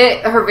was it?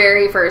 Her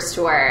very first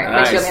tour. Nice.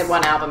 When she only had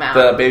one album out.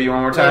 The Baby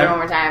One More Time. Baby One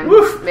More Time.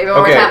 Woof. Baby One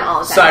More Time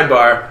all the time.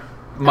 Sidebar.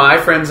 My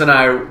friends and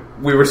I,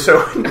 we were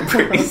so into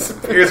Britney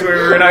Spears when we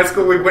were in high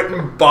school. We went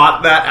and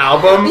bought that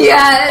album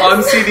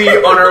on CD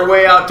on our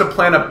way out to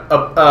plan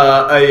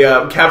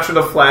a capture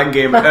the flag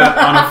game on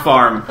a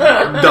farm.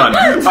 Done.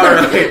 All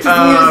right.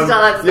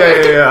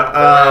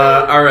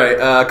 All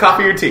right.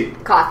 Coffee or tea?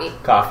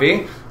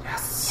 Coffee.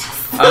 Yes.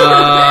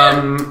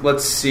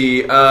 Let's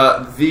see.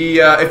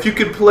 If you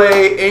could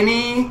play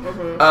any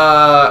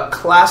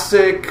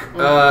classic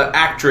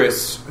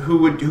actress, who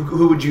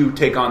would you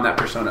take on that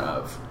persona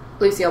of?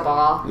 Lucille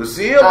Ball.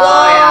 Lucille Ball!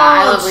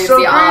 I love Lucy all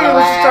the way. I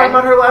was just talking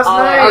about her last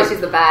night. Oh, she's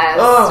the best.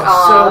 Oh,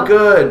 so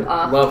good.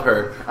 Love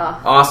her.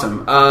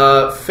 Awesome.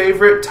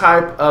 Favorite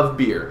type of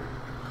beer?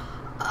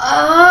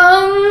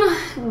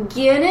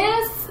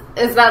 Guinness?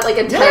 Is that like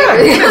a type? Yeah,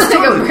 Guinness,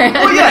 totally. Like a brand?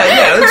 Well,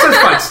 yeah. That's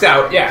fine.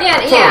 Stout. Yeah,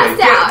 totally.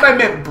 Stout. I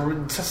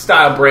meant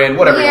style brand,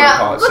 whatever you want to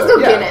call it. Let's go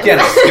Guinness.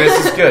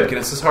 Guinness is good.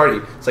 Guinness is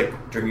hearty. It's like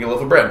drinking a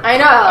loaf of bread. I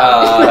know.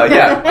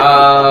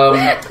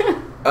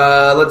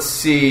 Let's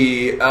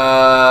see.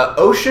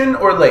 Ocean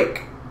or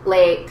lake?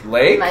 Lake.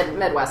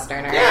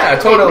 Midwesterner. Yeah,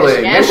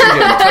 totally.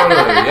 Michigan,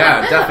 totally.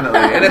 Yeah, definitely.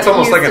 And it's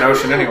almost like an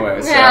ocean anyway.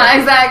 So. Yeah,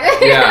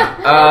 exactly. Yeah.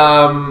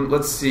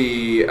 Let's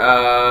see.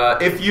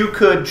 If you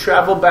could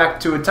travel back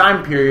to a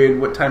time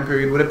period, what time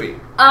period would it be?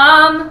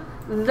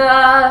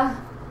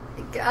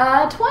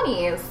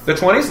 20s. The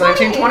 20s?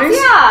 1920s?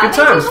 Yeah. Good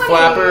times. 1920s.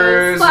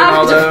 Flappers and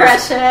all those.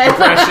 Depression.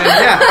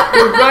 Yeah.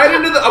 We're right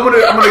into the... I'm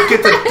gonna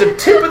get the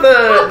tip of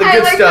the good stuff. I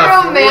like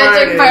the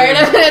romantic part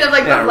of it, of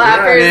like the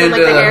flappers and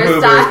like the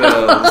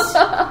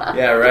hairstyle.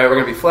 Yeah, right. We're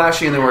gonna be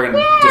flashy and then we're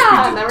gonna just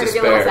be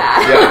despair. Get a little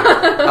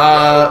sad.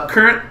 Yeah.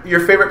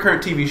 Your favorite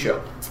current TV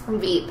show?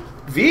 Veep.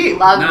 Veep.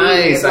 Love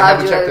nice. Veep. I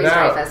haven't checked it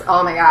out. Dreyfus.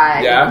 Oh my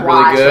god. Yeah,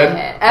 watch really good.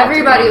 It.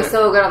 Everybody was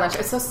so good on that show.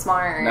 It's so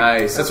smart.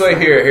 Nice. So That's what I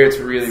hear. I hear it's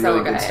really, so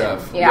really good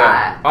stuff.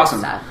 Yeah.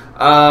 Awesome. Stuff.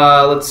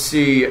 Let's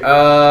see.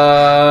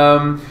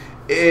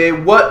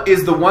 What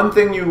is the one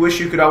thing you wish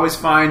you could always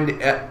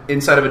find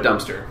inside of a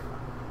dumpster?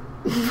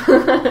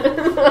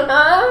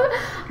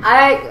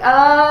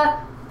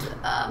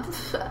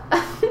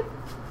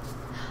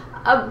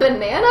 A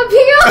banana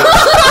peel.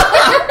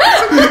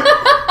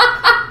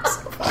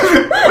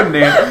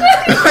 Banana.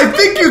 I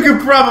think you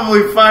could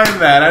probably find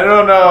that. I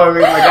don't know. I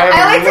mean,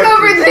 I like to go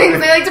for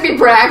things. I like to be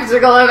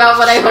practical about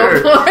what I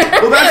hope for.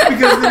 Well, that's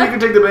because then you can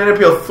take the banana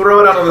peel, throw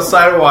it out on the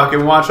sidewalk,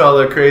 and watch all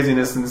the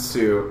craziness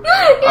ensue.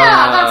 That's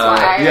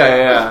why.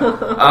 Yeah.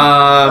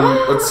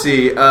 Let's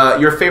see.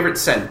 Your favorite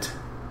scent?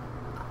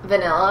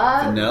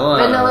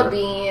 Vanilla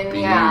bean.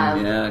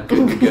 Yeah.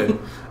 Good.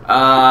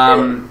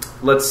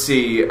 Let's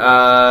see.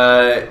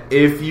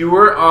 If you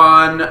were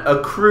on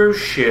a cruise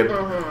ship,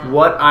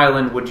 what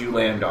island would you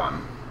land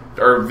on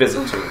or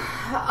visit to?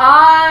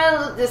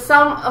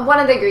 One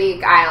of the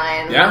Greek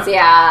islands.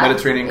 Yeah?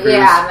 Mediterranean cruise?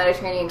 Yeah,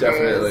 Mediterranean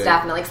cruise.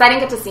 Definitely. Because I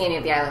didn't get to see any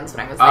of the islands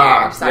when I was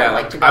there. So I'd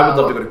like to go. I would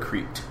love to go to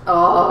Crete.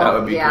 Oh, that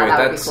would be great.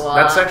 That would be cool.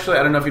 That's actually,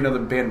 I don't know if you know the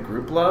band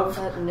Group Love.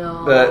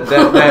 No. But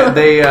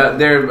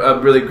they're a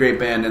really great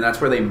band, and that's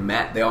where they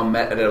met. They all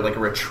met at a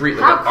retreat,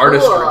 like an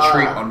artist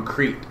retreat on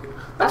Crete.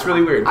 That's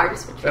really weird.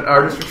 An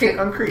artist retreat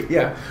on Crete,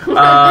 yeah.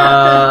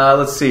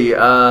 Let's see.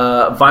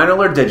 Vinyl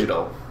or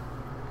digital?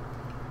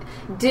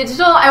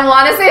 Digital? I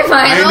want to say vinyl.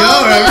 I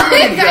know, but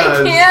I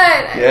can't.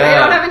 Yeah. I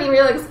don't have any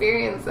real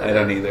experience. I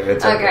don't either.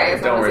 It's okay.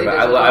 Don't worry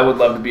about it. I would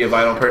love to be a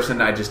vinyl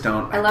person. I just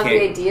don't. I love the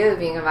idea of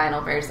being a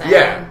vinyl person.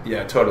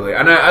 Yeah, totally.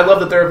 And I love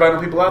that there are vinyl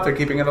people out there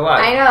keeping it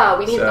alive. I know.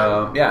 We need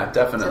them. Yeah,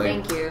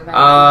 definitely. So thank you.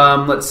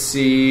 Let's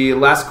see.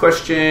 Last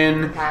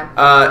question.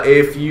 Okay.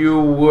 If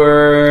you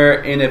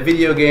were in a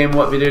video game,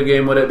 what video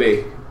game would it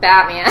be?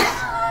 Batman.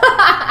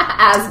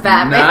 As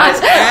Batman. Not as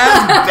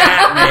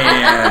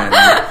Batman.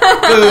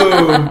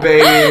 Boom,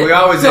 baby. We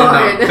always end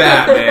up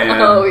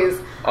Batman. Always.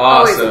 Awesome.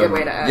 Always a good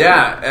way to end.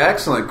 Yeah,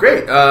 excellent.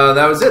 Great.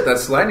 That was it.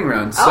 That's lightning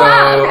round. So okay.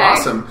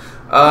 Awesome.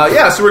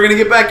 So we're going to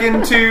get back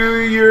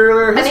into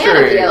your history.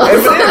 Banana peels.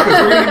 And banana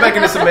peels. We're going to get back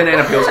into some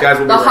banana peels, guys.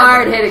 We'll the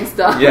hard-hitting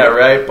stuff. Yeah,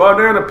 right.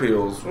 Banana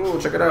peels. Oh,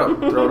 check it out.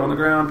 Throw it on the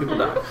ground. People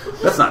die.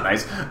 That's not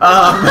nice.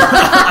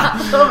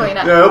 Totally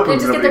not. No, they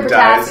just get the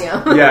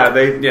potassium.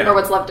 Dies. Yeah. Or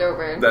what's left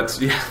over. That's,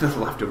 the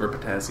leftover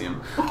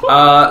potassium.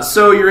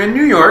 So you're in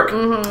New York.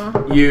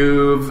 Mm-hmm.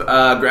 You've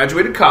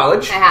graduated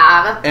college. I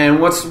have. And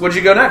what'd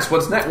you go next?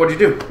 What's next? What'd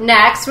you do?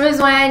 Next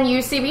was when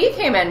UCB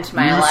came into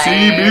my life.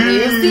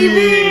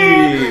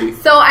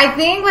 UCB! So I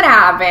think what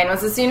happened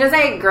was as soon as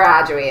I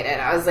graduated,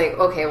 I was like,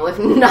 okay, well, if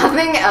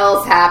nothing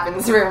else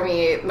happens for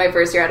me my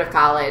first year out of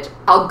college,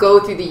 I'll go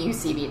through the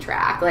UCB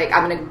track. Like,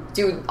 I'm going to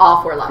do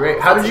all 4 levels. Great.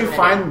 How did you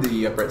find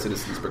the Upright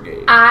Citizens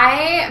Brigade?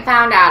 I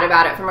found out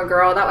about it from a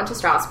girl that went to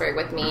Strasberg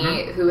with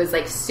me who was,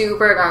 like,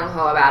 super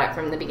gung-ho about it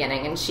from the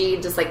beginning. And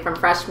she just, like, from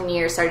freshman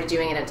year started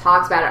doing it and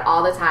talked about it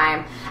all the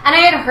time. And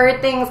I had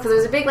heard things because I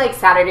was a big, like,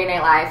 Saturday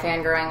Night Live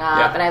fan growing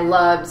up. And I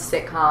loved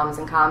sitcoms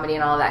and comedy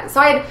and all of that. So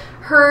I had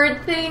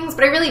heard things,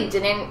 but I really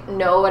didn't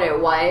know what it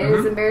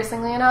was,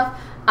 embarrassingly enough.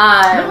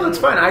 No, that's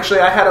fine.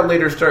 Actually, I had a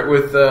later start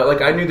with,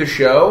 I knew the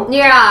show.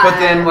 Yeah. But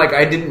then,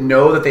 I didn't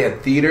know that they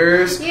had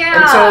theaters.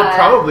 Yeah. Until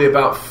probably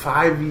about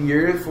 4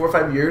 or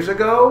 5 years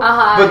ago.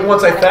 But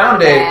once I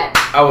found it,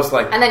 I was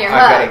like, and then you're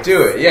I gotta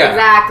do it. Yeah.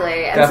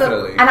 Exactly. And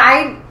definitely.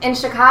 In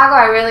Chicago,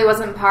 I really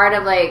wasn't part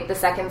of, like, the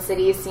Second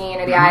City scene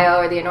or the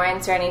IO or the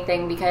Annoyance or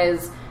anything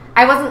because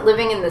I wasn't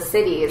living in the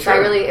city, so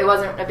it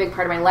wasn't a big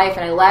part of my life,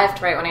 and I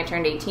left right when I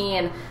turned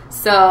 18.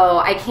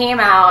 So I came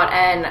out,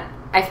 and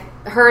I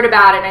heard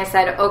about it, and I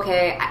said,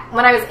 okay,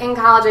 when I was in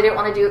college, I didn't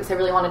want to do it because I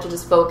really wanted to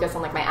just focus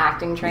on, like, my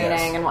acting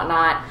training and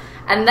whatnot.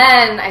 And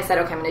then I said,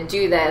 okay, I'm going to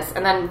do this.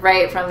 And then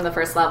right from the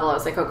first level, I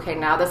was like, okay,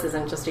 now this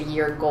isn't just a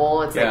year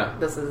goal. It's like,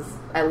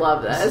 I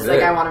love this.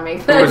 Like, I want to make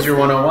this. What was your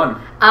 101?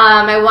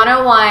 My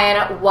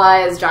 101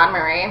 was John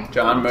Murray.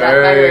 John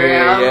Murray,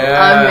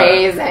 yeah.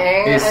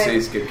 Amazing.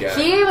 He's a good guy.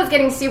 He was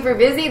getting super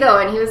busy, though,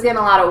 and he was getting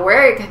a lot of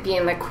work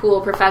being the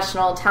cool,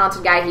 professional,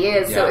 talented guy he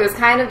is. So it was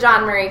kind of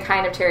John Murray,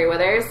 kind of Terry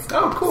Withers.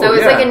 Oh, cool. So it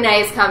was like a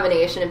nice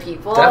combination of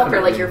people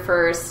for, like, your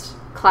first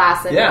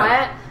class into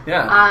it.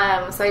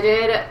 Yeah. So I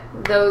did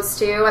those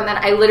 2, and then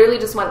I literally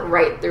just went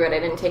right through it. I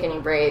didn't take any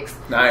breaks.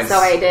 Nice. So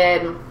I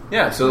did.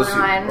 Yeah. So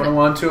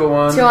 101,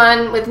 201.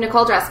 201 with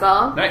Nicole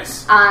Driscoll.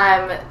 Nice.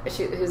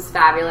 Who's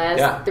fabulous.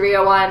 Yeah.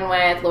 301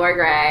 with Laura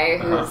Gray,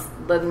 who's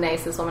the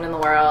nicest woman in the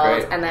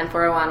world. Great. And then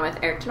 401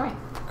 with Eric Tenoy.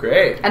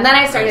 Great. And then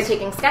I started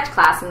taking sketch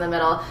class in the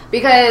middle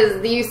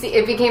because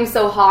it became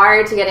so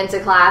hard to get into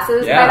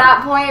classes by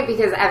that point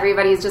because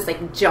everybody's just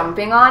like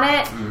jumping on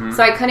it. Mm-hmm.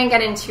 So I couldn't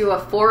get into a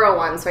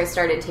 401, so I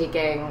started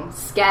taking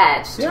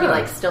sketch to be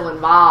like still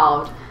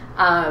involved.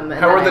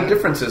 How are the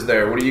differences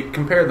there? What do you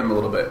compare them a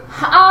little bit?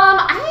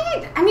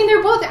 I mean,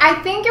 they're both.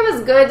 I think it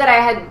was good that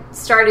I had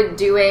started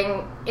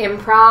doing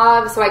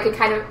improv, so I could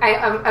kind of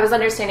I was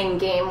understanding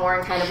game more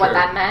and kind of what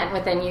that meant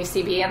within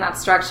UCB and that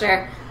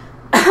structure.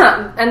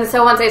 And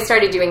so once I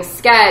started doing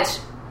sketch,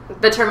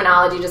 the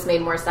terminology just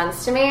made more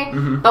sense to me.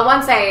 Mm-hmm. But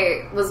once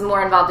I was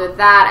more involved with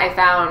that, I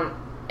found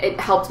it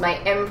helped my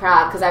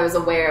improv because I was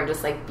aware of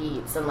just like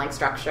beats and like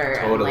structure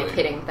and like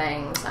hitting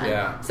things.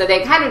 And so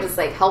they kind of just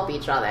like help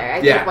each other.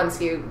 I think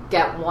once you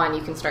get one,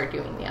 you can start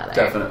doing the other.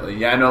 Definitely.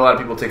 Yeah, I know a lot of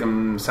people take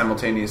them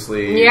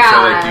simultaneously. Yeah. So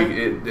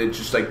like it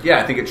just like,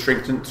 I think it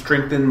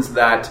strengthens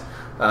that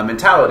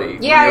mentality.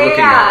 Yeah, when you're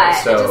looking at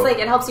it. So. It just like,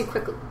 it helps you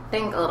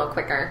think a little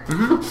quicker.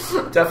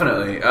 Mm-hmm.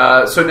 Definitely.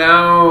 So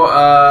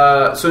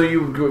now, so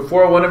you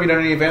 401, have you done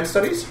any advanced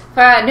studies?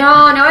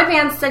 No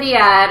advanced study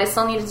yet. I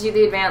still need to do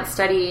the advanced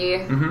study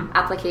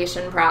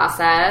application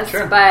process.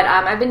 Sure. But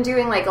I've been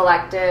doing like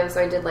electives.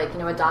 So I did like,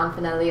 a Don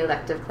Finelli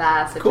elective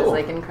class, which is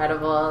like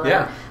incredible.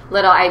 Yeah.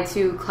 I had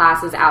 2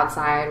 classes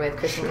outside with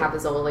Christian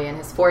Capozzoli and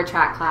his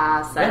 4-track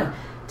class. And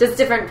just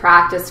different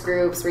practice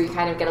groups where you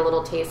kind of get a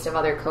little taste of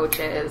other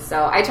coaches.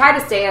 So I try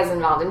to stay as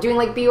involved in doing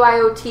like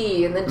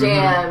BYOT and the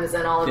jams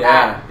and all of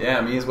that. Yeah,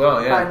 me as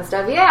well. Yeah, fun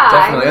stuff. Yeah,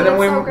 definitely. And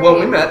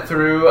then we met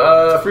through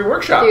Free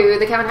Workshop, through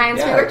the Kevin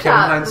Hines Free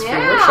Workshop. Kevin Hines Free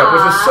Workshop,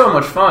 which was so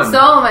much fun.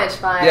 So much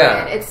fun.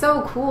 Yeah, it's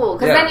so cool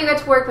because then you get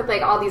to work with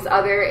like all these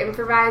other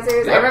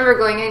improvisers. I remember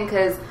going in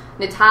because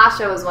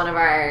Natasha was one of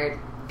our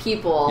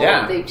people.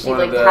 Yeah, she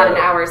had an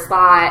hour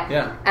slot.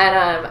 Yeah,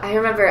 and I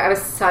remember I was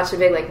such a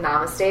big like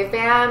Namaste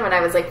fan when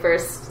I was like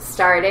first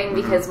starting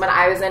because when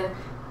I was in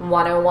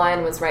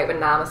 101 was right when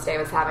Namaste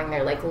was having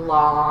their like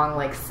long,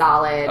 like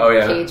solid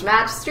cage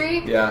match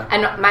streak. Yeah,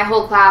 and my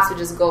whole class would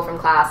just go from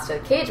class to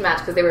cage match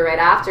because they were right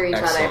after each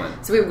other.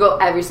 So we would go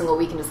every single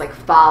week and just like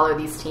follow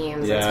these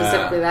teams and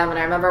specifically them. And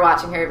I remember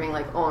watching her being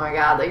like, "Oh my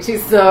god, like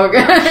she's so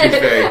good." She's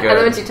very good. And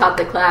then when she taught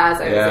the class,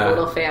 I was a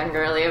little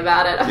fangirly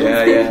about it.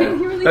 You're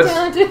really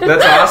talented.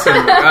 That's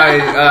awesome.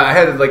 I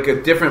had like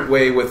a different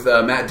way with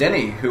Matt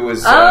Denny, who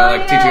was teaching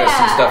us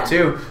some stuff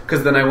too.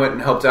 Because then I went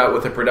and helped out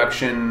with a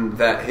production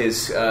that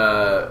his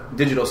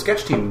digital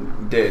sketch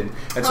team did,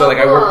 and so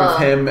I worked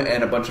with him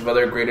and a bunch of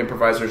other great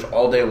improvisers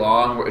all day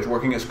long,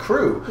 working as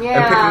crew and picking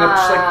up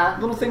just like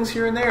little things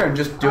here and there and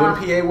just doing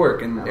PA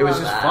work, and it was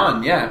just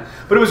fun. Yeah,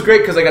 but it was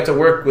great because I got to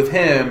work with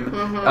him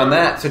on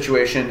that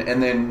situation,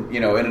 and then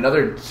in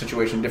another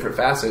situation, different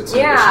facets.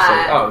 And it was just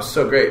like, it was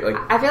so great. Like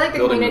I feel like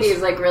the community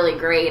is like really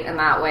great in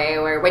that way.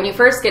 Where when you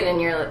first get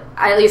in,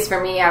 at least for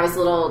me, I was a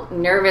little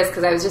nervous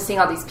because I was just seeing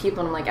all these people,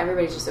 and I'm like,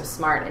 everybody's just so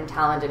smart and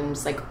talented and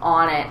just like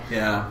on it.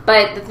 Yeah,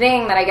 but the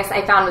thing that I guess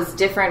I found was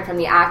different from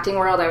the acting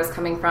world I was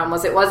coming from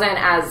was it wasn't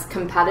as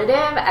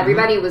competitive.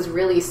 Everybody was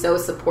really so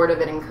supportive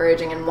and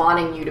encouraging and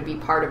wanting you to be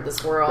part of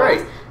this world.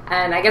 Right.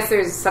 And I guess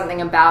there's something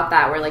about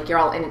that where like you're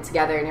all in it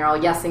together and you're all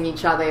yesing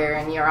each other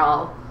and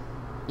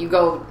you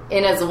go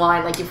in as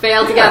one. Like you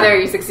fail together,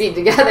 you succeed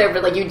together,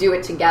 but like you do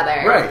it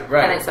together.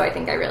 Right. And so I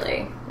think I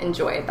really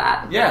enjoyed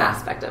that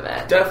aspect of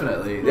it.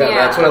 Definitely. Yeah,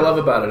 that's what I love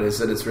about it is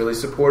that it's really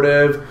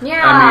supportive.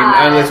 Yeah. I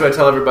mean, and that's what I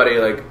tell everybody,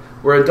 like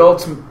we're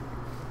adults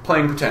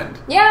playing pretend.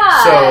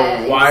 Yeah.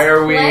 So why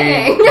are we?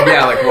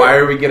 Why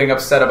are we getting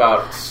upset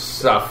about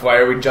stuff? Why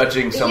are we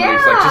judging somebody?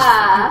 It's like just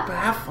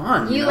have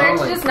fun. You learn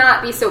to just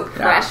not be so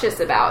precious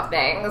about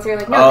things. You're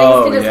like,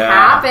 no, things can just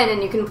happen,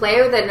 and you can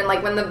play with it. And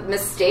like when the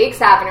mistakes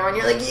happen, and when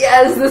you're like,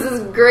 yes, this is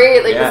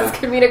great. Like this is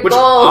comedic gold.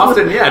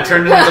 Often,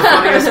 turned into the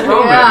funniest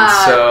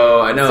moments.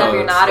 So I know stuff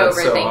you're not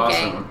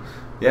overthinking. So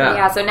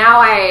Yeah, so now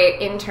I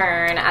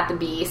intern at the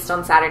Beast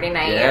on Saturday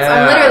nights. Yeah. So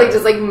I'm literally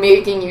just like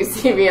making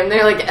UCB. I'm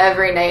there like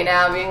every night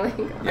now being like...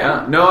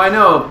 Yeah, no, I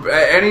know.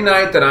 Any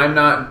night that I'm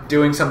not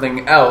doing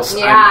something else,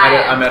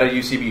 I'm at a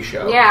UCB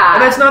show. Yeah.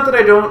 And it's not that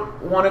I don't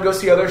want to go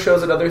see other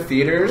shows at other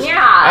theaters.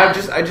 Yeah. I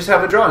just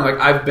have a drawing. Like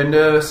I've been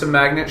to some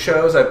Magnet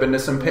shows. I've been to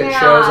some Pit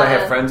shows. I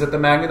have friends at the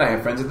Magnet. I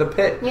have friends at the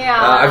Pit.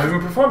 Yeah. I've even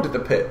performed at the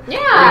Pit.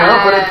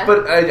 Yeah.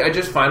 But I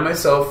just find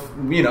myself,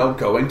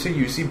 going to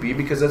UCB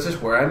because that's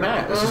just where I'm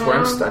at. That's just where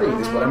I'm studying.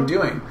 This is what I'm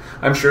doing.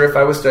 I'm sure if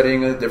I was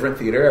studying a different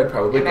theater, I'd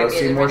probably go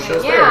see more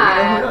shows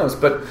there. Who knows?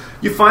 But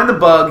you find the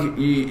bug,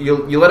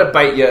 you let it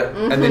bite you,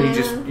 and then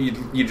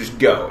you just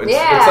go. It's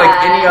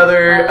like any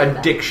other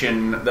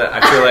addiction that I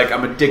feel like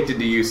I'm addicted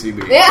to UCB.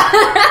 Yeah.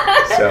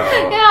 So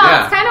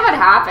it's kind of what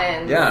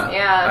happens.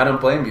 Yeah. I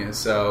don't blame you.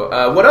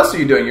 So what else are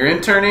you doing? You're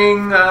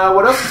interning.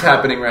 What else is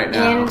happening right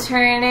now?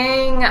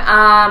 Interning.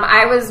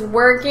 I was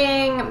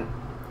working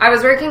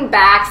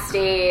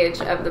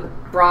backstage of the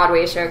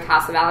Broadway show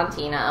Casa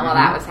Valentina while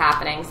that was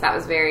happening, so that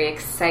was very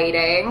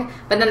exciting.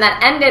 But then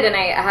that ended and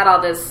I had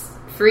all this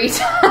free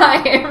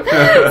time.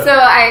 So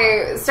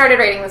I started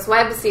writing this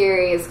web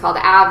series called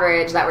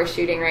Average that we're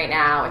shooting right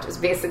now, which is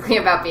basically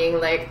about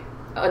being like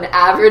an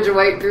average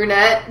white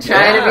brunette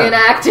trying to be an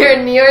actor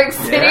in New York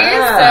City.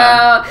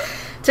 So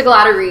took a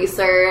lot of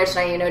research,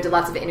 and I, did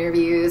lots of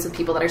interviews with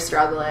people that are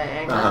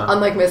struggling,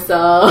 unlike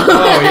myself.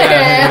 Oh,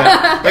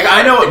 yeah. Like,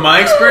 I know what my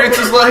experience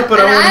is like,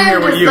 but I want to hear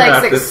what you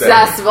have to say.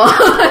 Successful.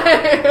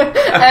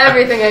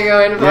 Everything I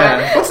go in for.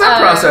 Yeah. What's that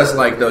process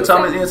like, though?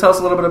 Tell us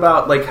a little bit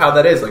about, like, how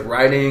that is, like,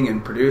 writing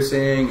and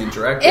producing and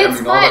directing.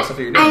 All that stuff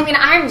that you're doing.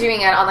 I'm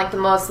doing it on, like, the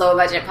most low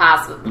budget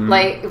possible.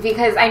 Like,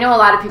 because I know a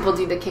lot of people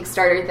do the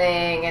Kickstarter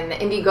thing and the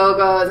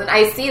Indiegogos, and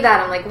I see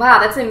that, I'm like, wow,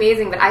 that's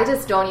amazing, but I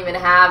just don't even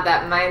have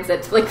that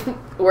mindset to, like,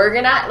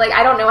 organize. Like,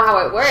 I don't know how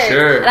it works.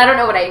 Sure. And I don't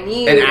know what I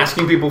need. And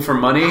asking people for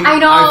money? I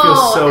know. I feel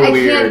so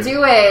weird. I can't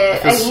do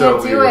it. I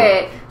can't do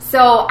it.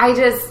 So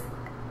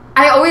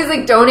I always,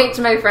 like, donate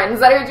to my friends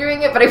that are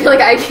doing it, but I feel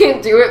like I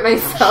can't do it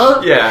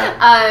myself.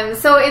 Yeah.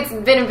 So it's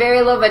been a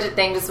very low budget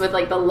thing, just with,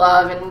 like, the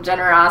love and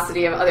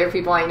generosity of other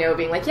people I know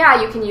being like,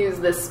 yeah, you can use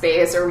this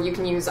space, or you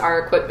can use our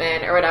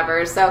equipment, or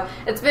whatever. So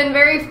it's been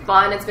very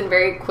fun. It's been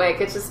very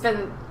quick. It's just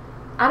been,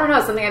 I don't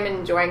know, something I'm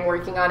enjoying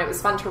working on. It was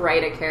fun to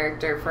write a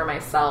character for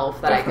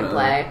myself that I could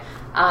play,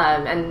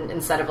 and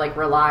instead of, like,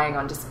 relying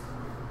on just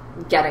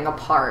getting a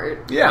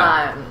part.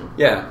 Yeah.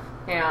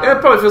 Yeah,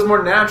 it probably feels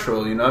more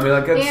natural, you write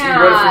it for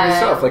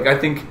yourself. Like, I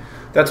think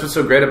that's what's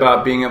so great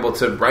about being able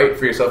to write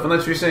for yourself. And that's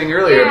what you were saying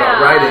earlier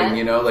about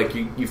writing, like,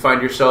 you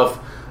find yourself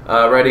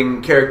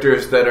writing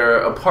characters that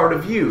are a part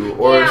of you,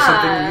 or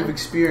something that you've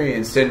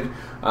experienced. And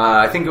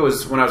I think it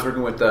was when I was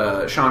working with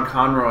Sean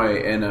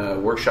Conroy in a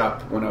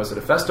workshop when I was at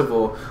a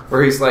festival,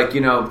 where he's like,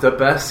 the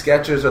best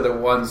sketches are the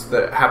ones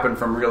that happen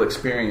from real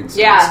experiences.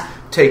 Yeah.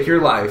 Take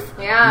your life,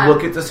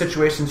 look at the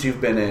situations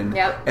you've been in,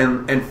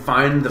 and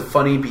find the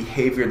funny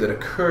behavior that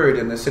occurred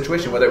in this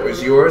situation, whether it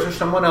was yours or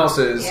someone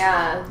else's.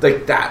 Yeah.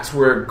 Like, that's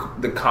where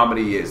the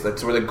comedy is.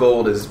 That's where the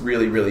gold is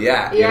really, really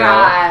at, And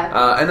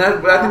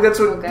I think that's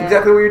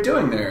exactly what you're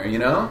doing there,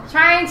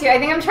 Trying to. I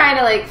think I'm trying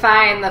to, like,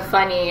 find the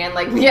funny and,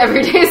 like, the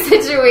everyday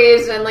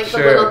situation, like, the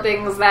little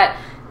things that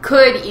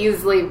could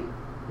easily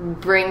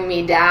bring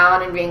me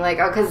down, and being like,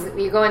 oh, because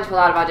you go into a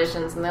lot of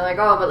auditions and they're like,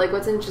 oh, but, like,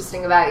 what's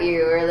interesting about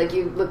you, or, like,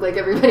 you look like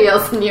everybody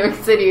else in New York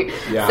City.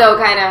 So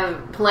kind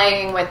of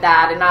playing with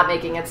that and not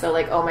making it so,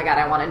 like, oh my god,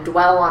 I want to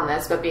dwell on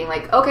this, but being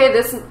like, okay,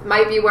 this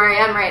might be where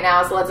I am right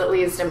now, so let's at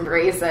least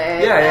embrace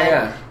it.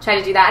 Try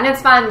to do that. And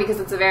it's fun because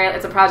it's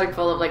a project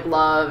full of, like,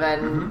 love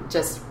and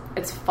just,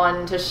 it's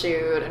fun to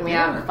shoot, and we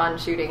have fun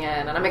shooting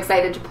it, and I'm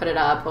excited to put it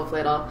up.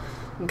 Hopefully it'll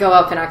go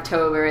up in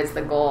October is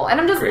the goal. And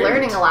I'm just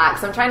learning a lot,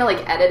 because I'm trying to,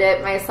 like, edit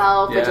it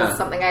myself, which is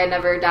something I had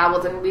never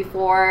dabbled in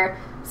before.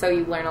 So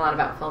you learn a lot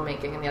about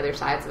filmmaking, and the other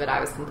sides of it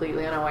I was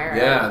completely unaware of.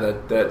 Yeah,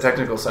 the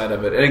technical side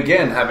of it. And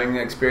again, having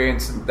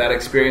that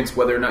experience,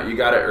 whether or not you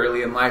got it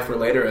early in life or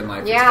later in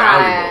life, it's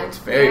valuable. It's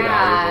very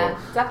valuable.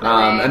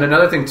 Definitely. And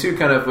another thing, too,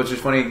 kind of, which is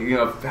funny,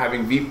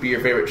 having Veep be your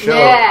favorite show,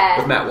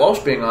 with Matt Walsh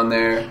being on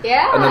there.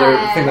 Another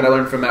thing that I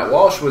learned from Matt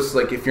Walsh was,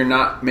 like, if you're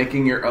not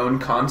making your own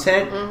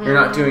content, you're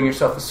not doing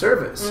yourself a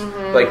service.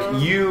 Like,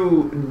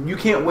 you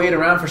can't wait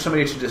around for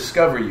somebody to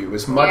discover you.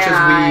 As much as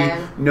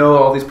we know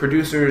all these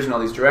producers and all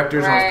these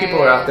directors, all these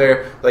people are out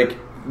there, like,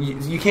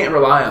 you can't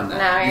rely on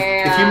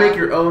that. If you make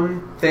your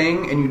own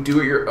thing and you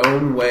do it your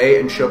own way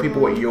and show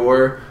people what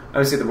your, I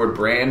would say the word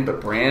brand, but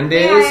brand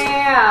is,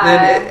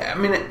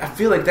 then I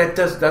feel like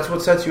that's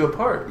what sets you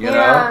apart, you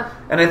know?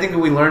 And I think that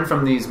we learn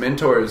from these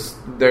mentors,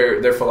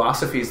 their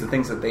philosophies, the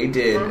things that they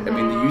did. I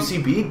mean, the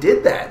UCB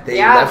did that. They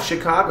left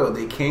Chicago.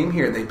 They came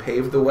here. They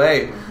paved the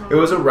way. It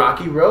was a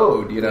rocky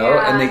road,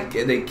 and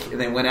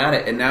they went at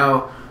it. And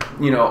now,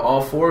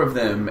 all four of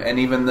them, and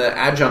even the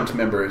adjunct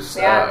members,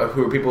 who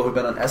are people who've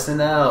been on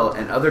SNL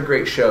and other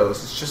great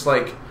shows. It's just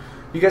like,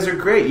 you guys are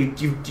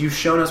great. You've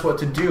shown us what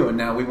to do, and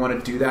now we want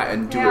to do that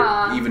and do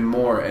it even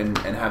more and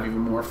have even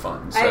more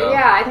fun. So.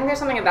 I think there's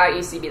something about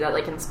UCB that,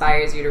 like,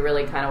 inspires you to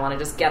really kind of want to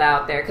just get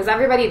out there, because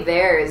everybody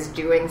there is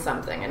doing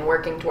something and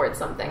working towards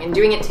something and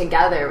doing it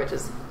together, which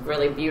is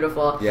really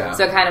beautiful.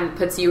 So it kind of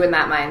puts you in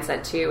that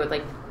mindset too, with,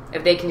 like,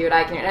 if they can do it,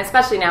 I can do it. And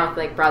especially now with,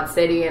 like, Broad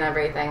City and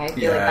everything, I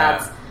feel like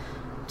that's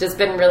just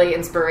been really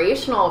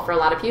inspirational for a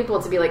lot of people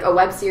to be like, a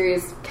web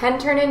series can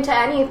turn into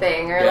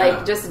anything, or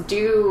like just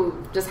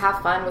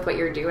have fun with what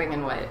you're doing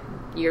and what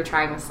you're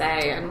trying to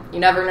say, and you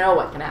never know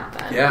what can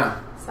happen.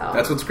 So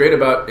that's what's great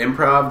about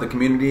improv, the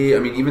community. I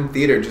mean, even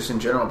theater, just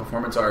in general,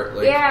 performance art.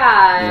 Like,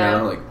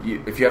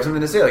 if you have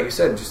something to say, like you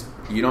said, just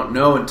you don't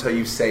know until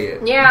you say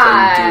it. Until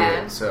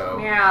you do it. So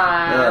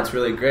that's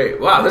really great.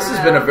 Wow, this has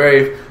been a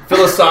very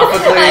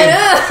philosophically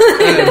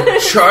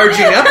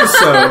charging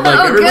episode.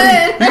 Like,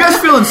 good. You guys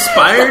feel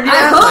inspired yet?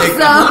 I hope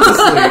so.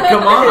 Honestly,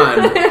 come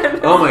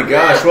on. Oh my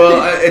gosh.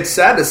 Well, it's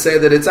sad to say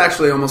that it's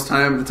actually almost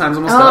time. The time's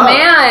almost up. Oh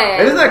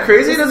man, isn't that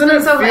crazy? Doesn't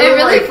it? So it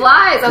really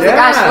flies. I was like,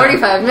 gosh,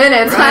 45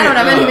 minutes. Right. I don't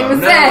have anything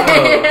to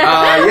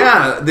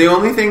say. The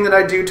only thing that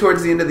I do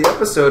towards the end of the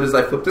episode is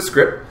I flip the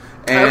script.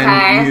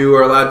 And you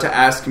are allowed to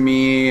ask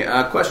me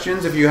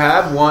questions if you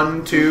have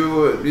 1,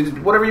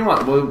 2, whatever you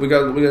want. We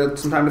got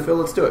some time to fill.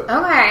 Let's do it.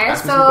 Okay,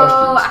 so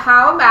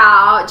how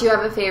about, do you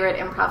have a favorite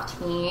improv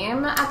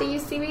team at the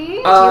UCB? Do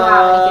you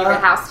have any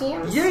favorite house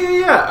teams?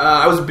 Yeah.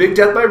 I was a big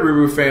Death by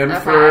Ruru fan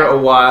for a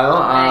while.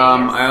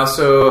 Nice. I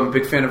also am a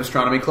big fan of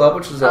Astronomy Club,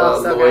 which is a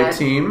Lloyd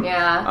team.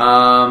 Yeah.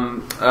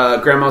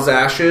 Grandma's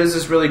Ashes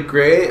is really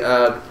great.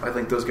 I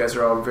think those guys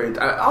are all very...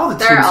 all the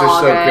teams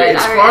are so good. great.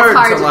 It's hard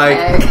to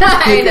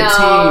pick a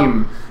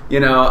team,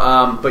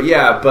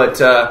 but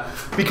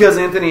because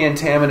Anthony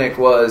Antamanik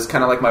was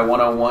kind of like my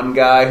 101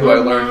 guy who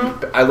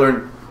I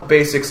learned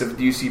basics of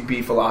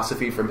UCB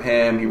philosophy from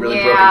him. He really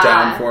broke it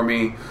down for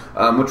me,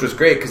 which was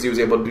great because he was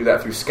able to do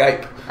that through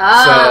Skype.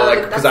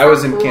 Because I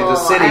was in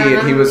Kansas City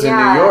and he was in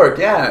New York,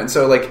 and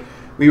so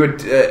we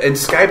would and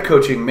Skype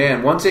coaching,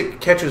 man, once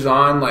it catches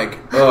on,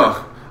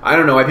 I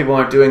don't know why people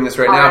aren't doing this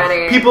right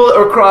now. People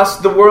across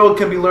the world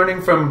can be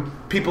learning from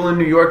people in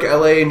New York,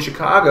 LA, and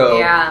Chicago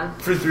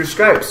through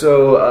Skype.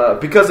 So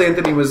because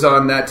Anthony was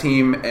on that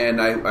team,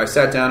 and I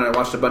sat down and I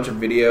watched a bunch of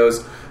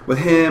videos with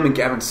him and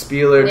Gavin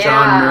Spieler,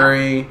 John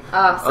Murray.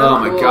 Oh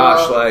my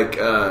gosh,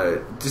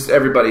 just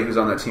everybody who's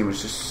on that team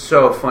was just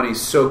so funny,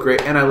 so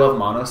great. And I love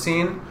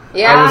Monoscene.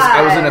 Yeah.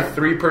 I was in a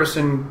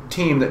 3-person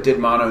team that did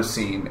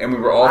Monoscene, and we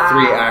were all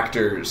 3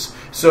 actors.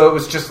 So it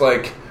was just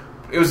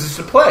it was just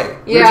a play.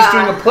 We were just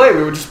doing a play.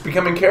 We were just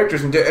becoming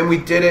characters, and we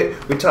did it.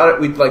 We taught it.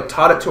 We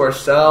taught it to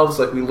ourselves.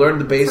 We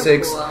learned the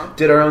basics,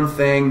 did our own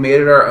thing,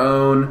 made it our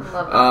own.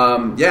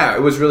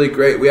 It was really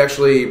great. We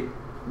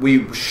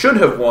should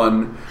have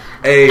won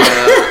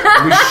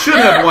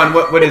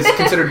what is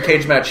considered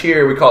cage match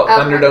here. We call it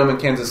Thunderdome in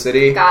Kansas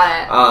City.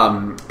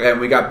 Got it. And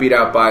we got beat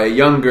out by a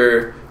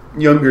younger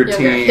team.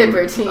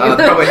 Hipper team.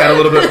 Probably had a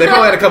little bit. They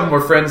probably had a couple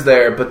more friends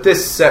there, but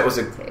this set was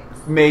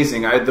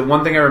amazing. The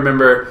one thing I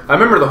remember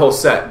the whole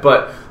set,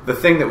 but the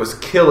thing that was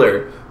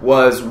killer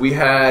was we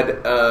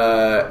had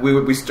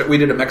we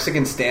did a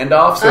Mexican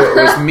standoff. So it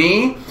was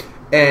me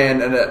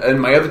and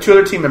my other 2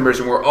 other team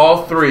members, and we're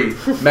all 3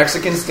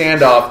 Mexican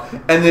standoff.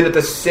 And then at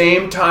the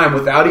same time,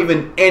 without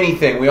even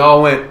anything, we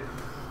all went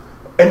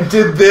and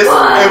did this,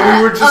 and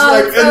we were just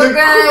and the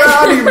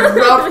crowd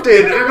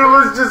erupted, and it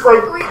was just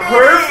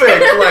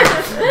perfect.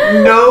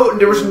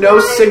 There was no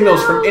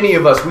signals from any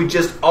of us. We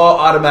just all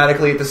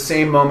automatically at the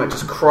same moment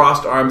just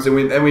crossed arms, and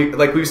we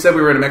said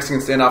we were in a Mexican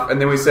standoff,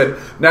 and then we said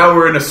now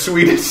we're in a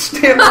Swedish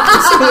standoff.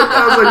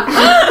 I was like,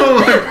 oh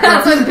my god,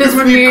 that's what this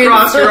when you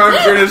cross your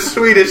arms, you're in a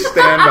Swedish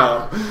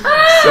standoff.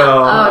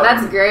 So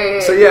that's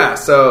great.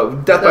 So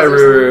Death by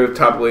Ruru,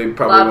 probably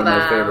one of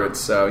my favorites.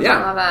 So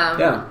love them.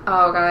 Yeah.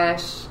 Oh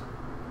gosh.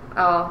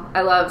 Oh,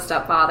 I love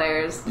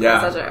Stepfathers. Yeah.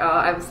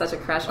 I have such a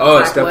crush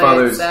on Zach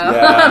Stepfathers. Woods, so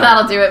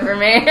that'll do it for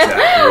me.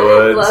 Zach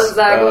Woods. Love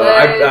Zach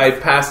Woods. I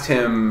passed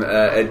him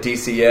at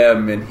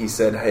DCM, and he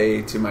said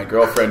hey to my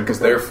girlfriend because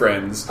they're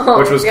friends,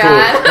 which was cool.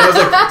 And I was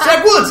like,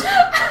 Zach Woods!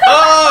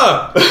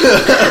 Hi!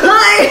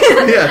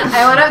 Yeah.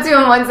 I went up to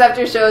him once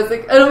after show. I was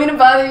like, I don't mean to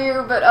bother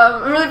you, but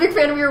I'm a really big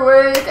fan of your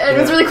work, and it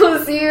was really cool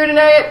to see you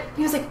tonight. And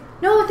he was like,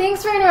 no,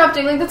 thanks for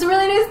interrupting. That's a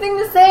really nice thing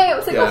to say. I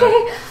was like,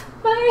 okay.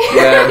 Bye.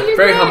 Yeah,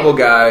 very humble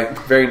guy,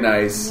 very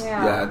nice.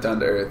 Yeah,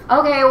 down to earth.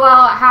 Okay,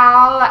 well,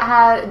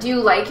 how do you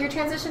like your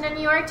transition in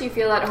New York? Do you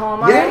feel at home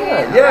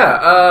already?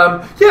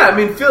 Yeah. I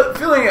mean,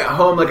 feeling at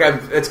home,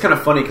 it's kind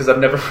of funny because I've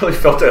never really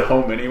felt at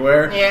home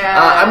anywhere.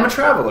 Yeah, I'm a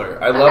traveler.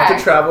 I love to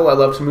travel. I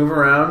love to move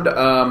around.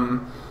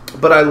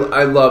 But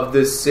I love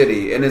this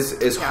city, and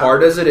as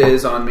hard as it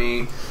is on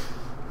me,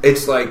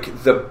 it's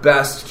the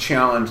best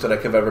challenge that I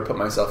could have ever put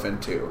myself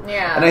into.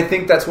 Yeah. And I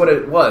think that's what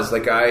it was.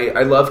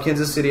 I love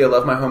Kansas City. I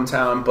love my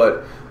hometown,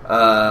 but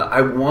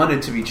I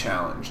wanted to be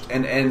challenged.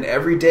 And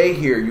every day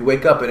here, you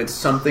wake up and it's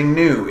something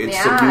new.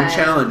 It's a new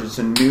challenge. It's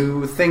a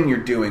new thing you're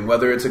doing.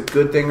 Whether it's a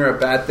good thing or a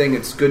bad thing,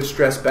 it's good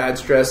stress, bad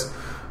stress.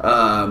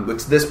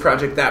 It's this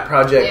project, that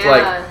project.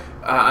 Yeah.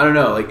 I don't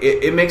know.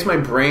 It makes my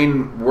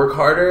brain work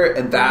harder,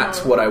 and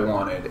that's what I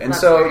wanted. And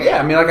that's great.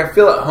 I mean, I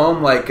feel at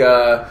home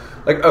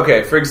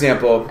okay, for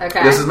example,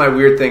 this is my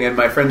weird thing, and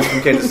my friends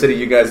from Kansas City,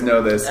 you guys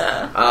know this.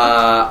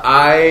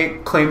 I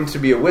claim to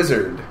be a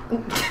wizard.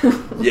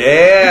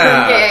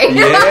 Yeah. Okay.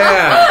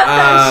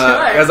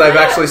 Yeah. Because I've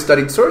actually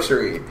studied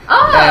sorcery.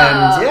 Oh,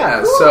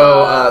 and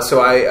cool.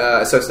 so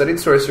I studied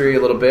sorcery a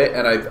little bit,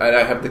 and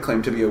I have the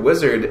claim to be a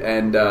wizard,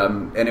 and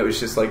it was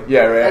just right.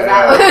 Yeah.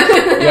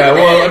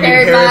 Well, I mean,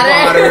 Harry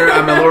Potter.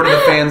 I'm a Lord of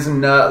the Fans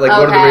nut,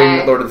 Lord of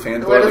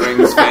the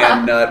Rings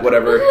fan nut,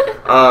 whatever.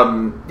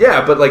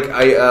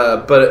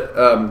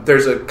 But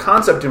there's a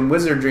concept in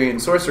wizardry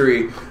and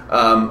sorcery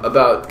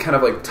about kind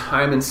of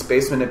time and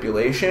space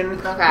manipulation,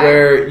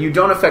 where you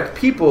don't affect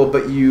people,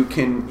 but you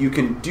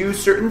can do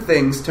certain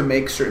things to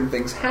make certain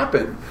things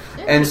happen.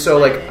 And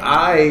so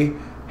I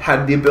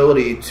had the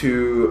ability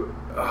to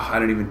I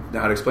don't even know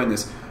how to explain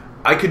this.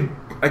 I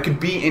could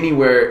be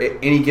anywhere at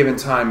any given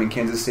time in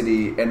Kansas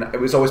City, and it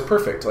was always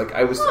perfect.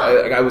 I would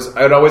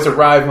always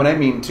arrive when I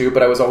mean to,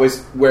 but I was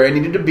always where I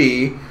needed to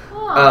be.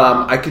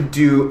 I could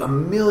do a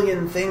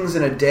million things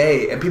in a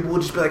day, and people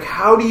would just be like,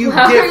 how do you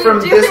get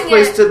from this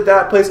place to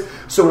that place?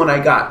 So when I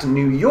got to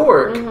New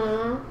York,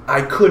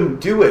 I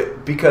couldn't do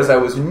it because I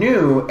was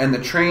new, and the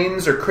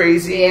trains are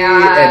crazy,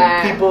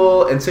 and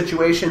people and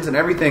situations and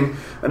everything,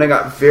 and I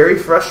got very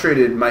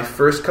frustrated. My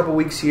first couple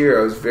weeks here,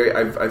 I was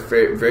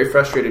very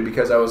frustrated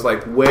because I was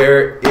like,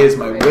 where is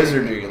my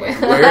wizardry? Like,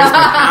 where is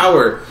my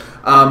power?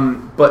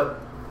 But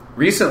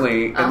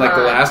recently, in like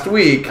the last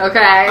week,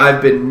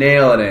 I've been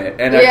nailing it,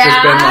 and I've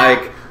just been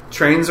like,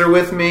 trains are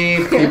with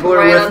me, people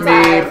are with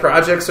me,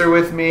 projects are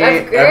with me,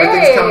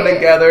 everything's coming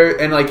together,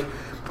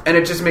 and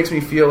it just makes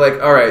me feel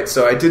like, all right,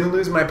 so I didn't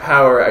lose my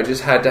power. I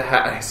just had to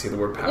I say the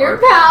word power. Your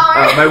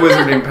power. My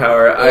wizarding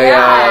power.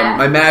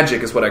 My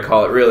magic is what I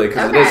call it, really,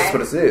 because it is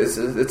what it is.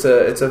 It's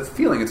a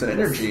feeling. It's an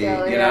energy,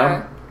 you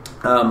know?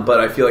 But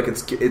I feel like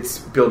it's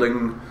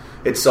building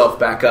itself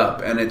back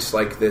up, and it's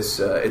like this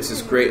it's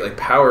this great like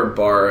power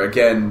bar,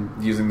 again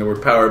using the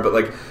word power, but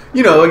like,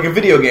 you know, like a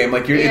video game,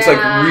 like it's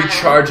like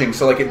recharging,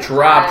 so like it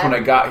dropped when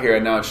I got here,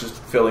 and now it's just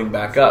filling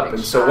back up,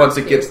 and so once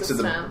it gets to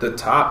the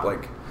top,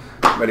 like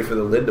I'm ready for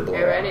the lid to blow.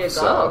 You're ready to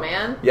go,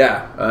 man.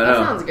 Yeah, I know. That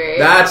sounds great.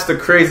 That's the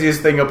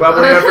craziest thing you'll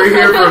probably ever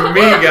hear from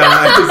me,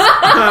 guys.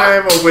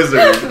 I'm a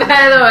wizard.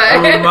 By the way,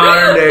 I'm a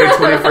modern day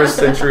 21st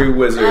century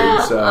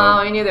wizard. So.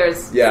 I knew there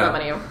was so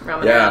many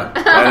roaming around.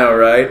 I know,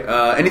 right?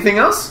 Anything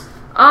else?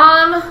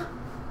 I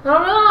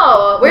don't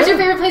know. Where's your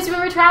favorite place you've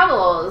ever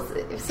traveled?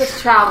 You're such a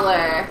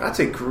traveler. That's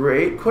a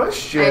great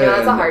question. I know,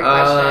 that's a hard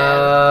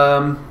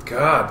question.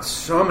 God,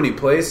 so many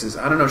places.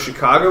 I don't know.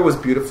 Chicago was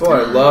beautiful.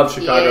 I love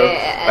Chicago.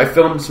 Yeah. I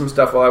filmed some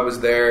stuff while I was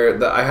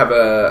there. I have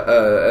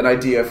an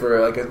idea for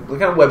like a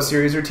kind of web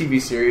series or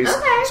TV series.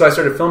 Okay. So I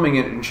started filming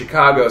it in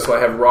Chicago, so I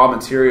have raw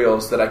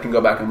materials that I can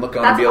go back and look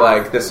on and be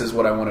like, this is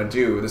what I want to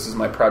do. This is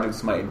my project. This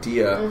is my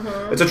idea.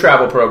 Mm-hmm. It's a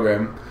travel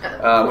program,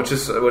 which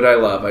is what I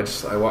love.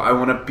 I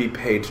want to be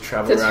paid to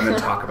travel around and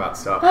talk about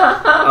stuff.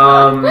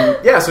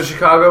 So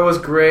Chicago was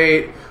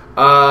great.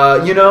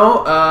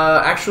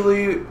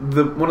 Actually,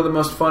 one of the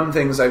most fun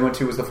things I went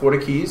to was the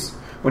Florida Keys.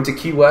 Went to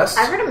Key West.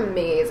 I've heard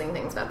amazing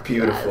things about the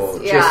Beautiful.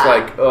 Keys. Just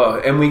like,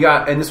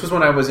 and this was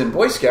when I was in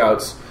Boy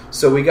Scouts,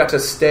 so we got to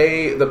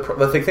stay,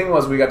 the thing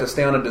was we got to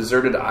stay on a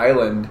deserted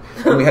island,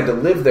 and we had to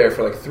live there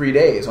for like 3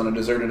 days on a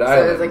deserted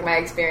island. So it was like my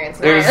experience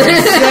in Ireland. Ireland. It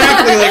was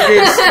exactly like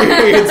your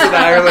experience in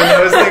Ireland.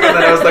 I was thinking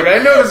that. I was like, I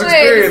know this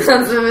experience.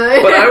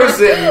 But I was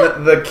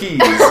in the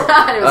Keys. It was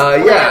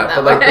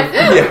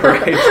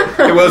right.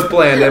 It was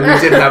planned, and we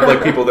did have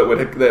like people that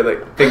would,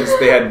 like things,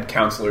 they had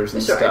counselors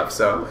and stuff,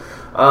 so.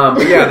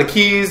 But yeah, the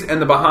Keys and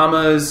the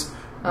Bahamas,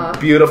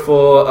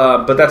 beautiful.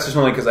 But that's just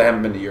only because I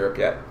haven't been to Europe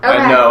yet. Okay.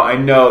 I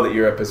know that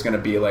Europe is going to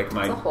be like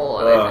my whole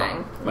other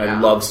thing. My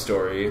love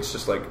story. It's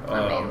just like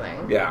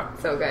amazing. Yeah,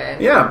 so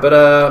good. Yeah,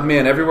 but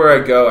man, everywhere I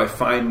go, I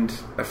find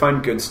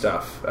good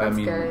stuff. That's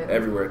good.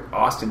 Everywhere.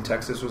 Austin,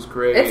 Texas was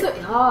great. I've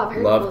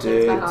heard loved cool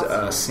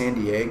it. San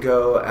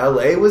Diego,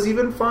 LA was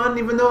even fun,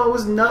 even though it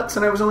was nuts,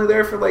 and I was only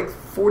there for like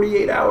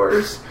 48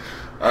 hours.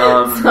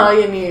 That's all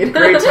you need.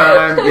 Great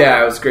time.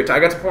 Yeah, it was a great time. I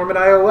got to perform at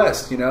IO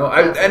West, you know.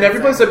 And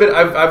every place I've been,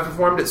 I've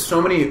performed at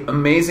so many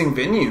amazing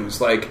venues,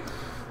 like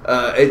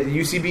at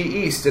UCB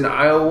East and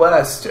IO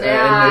West.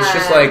 Yeah. And it's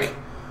just like,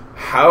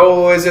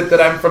 how is it that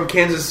I'm from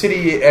Kansas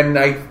City and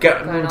I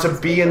got to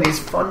be in these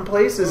fun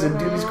places and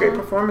do these great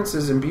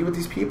performances and be with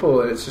these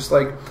people? And it's just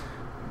like...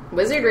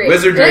 Wizardry. Yeah,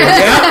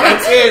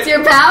 that's it. It's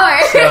your power.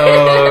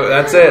 So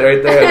that's it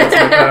right there. That's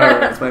my power.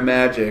 That's my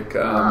magic.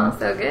 So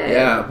good.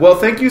 Yeah. Well,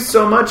 thank you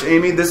so much,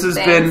 Amy. This has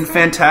been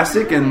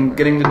fantastic, and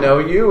getting to know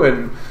you,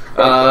 and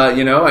I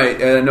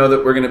know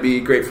that we're going to be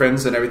great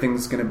friends, and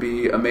everything's going to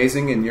be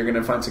amazing, and you're going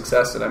to find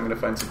success, and I'm going to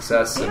find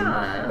success.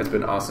 And it's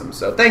been awesome.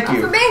 So thank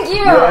you. Thank you.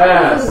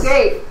 Yes. This is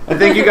great. And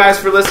thank you guys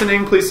for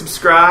listening. Please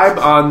subscribe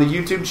on the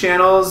YouTube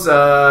channels.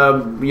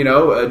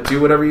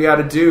 Do whatever you got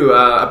to do.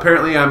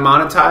 Apparently, I'm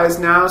monetized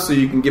now, so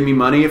you can give me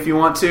money if you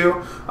want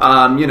to.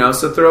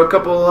 So throw a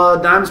couple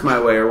dimes my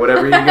way or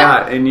whatever you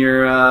got in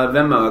your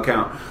Venmo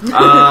account.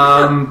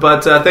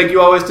 But thank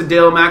you always to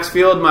Dale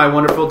Maxfield, my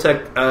wonderful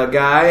tech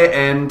guy,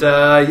 and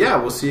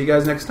we'll see you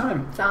guys next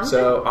time. Sounds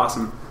good.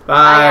 Awesome.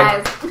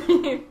 Bye. Bye,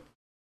 guys.